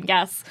like we can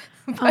guess.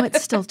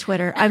 It's still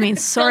Twitter.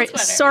 Sorry,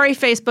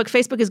 Facebook.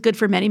 Facebook is good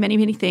for many, many,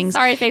 many things.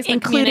 Sorry,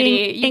 Facebook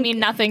community. You mean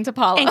nothing to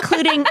Paula.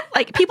 Including,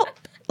 people...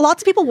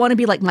 Lots of people want to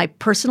be like my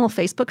personal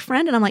Facebook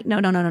friend, and I'm like, no.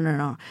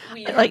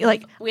 We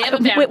have a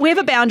boundary. We have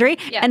a boundary,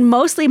 yes. And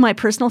mostly my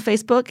personal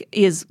Facebook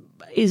is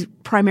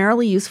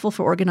primarily useful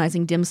for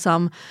organizing dim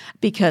sum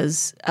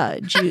because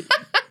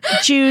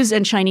Jews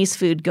and Chinese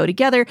food go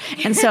together,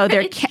 and so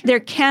there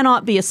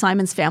cannot be a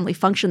Simon's Family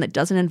function that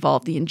doesn't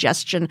involve the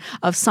ingestion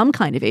of some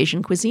kind of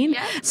Asian cuisine.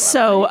 Yes,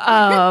 so I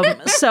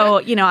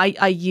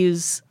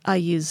use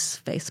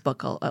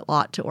Facebook a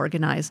lot to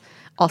organize.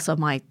 Also,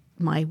 my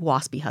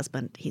waspy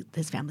husband,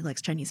 his family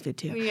likes Chinese food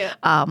too.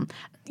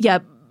 Yeah.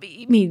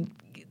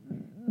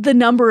 The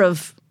number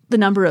of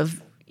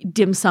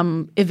dim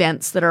sum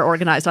events that are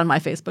organized on my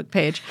Facebook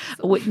page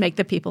would make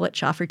the people at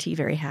Cha for Tea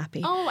very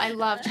happy. Oh, I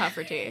love Cha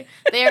for Tea.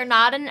 They are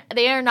not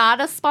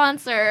a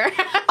sponsor.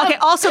 Okay,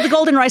 also the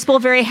Golden Rice Bowl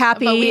very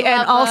happy,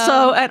 and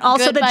also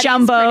Good the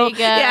Jumbo. Good.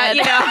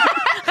 Yeah.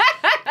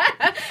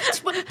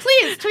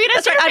 Please tweet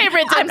us your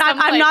favorite dim sum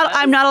places.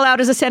 I'm not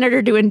allowed as a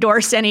senator to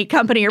endorse any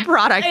company or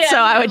product, so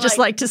I would just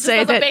like to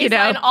say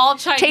that all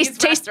Chinese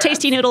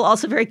Tasty Noodle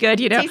also very good.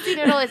 Tasty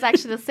Noodle is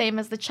actually the same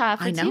as the Cha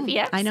for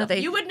Tea. I know.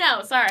 You would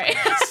know. Sorry.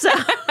 So,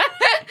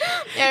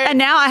 and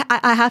now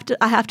I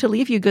have to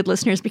leave you, good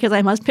listeners, because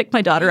I must pick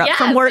my daughter up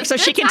from work so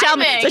she can tell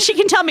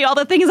me all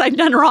the things I've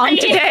done wrong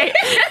today.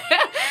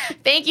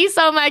 Thank you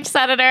so much,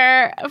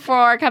 Senator,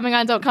 for coming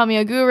on Don't Call Me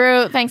a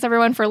Guru. Thanks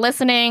everyone for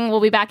listening.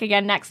 We'll be back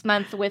again next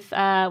month with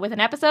an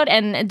episode.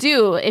 And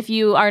if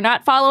you are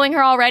not following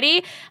her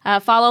already,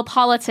 follow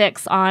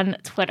Politics on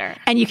Twitter.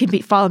 And you can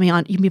follow me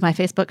on. You can be my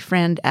Facebook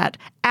friend at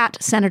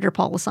Senator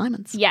Paula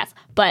Simons. Yes,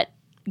 but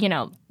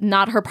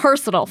not her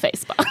personal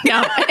Facebook.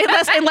 No,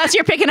 unless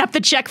you're picking up the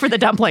check for the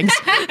dumplings.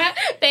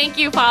 Thank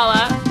you,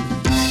 Paula.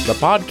 The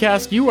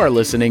podcast you are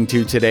listening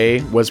to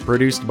today was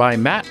produced by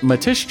Matt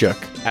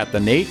Matishchuk at the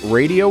Nate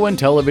Radio and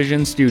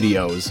Television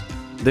Studios.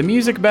 The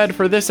music bed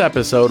for this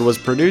episode was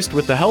produced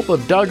with the help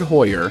of Doug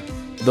Hoyer.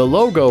 The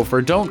logo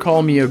for Don't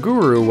Call Me a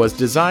Guru was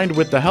designed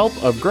with the help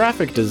of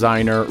graphic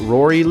designer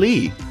Rory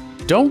Lee.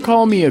 Don't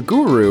Call Me a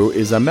Guru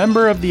is a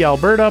member of the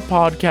Alberta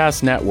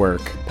Podcast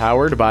Network,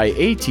 powered by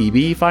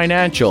ATB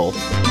Financial.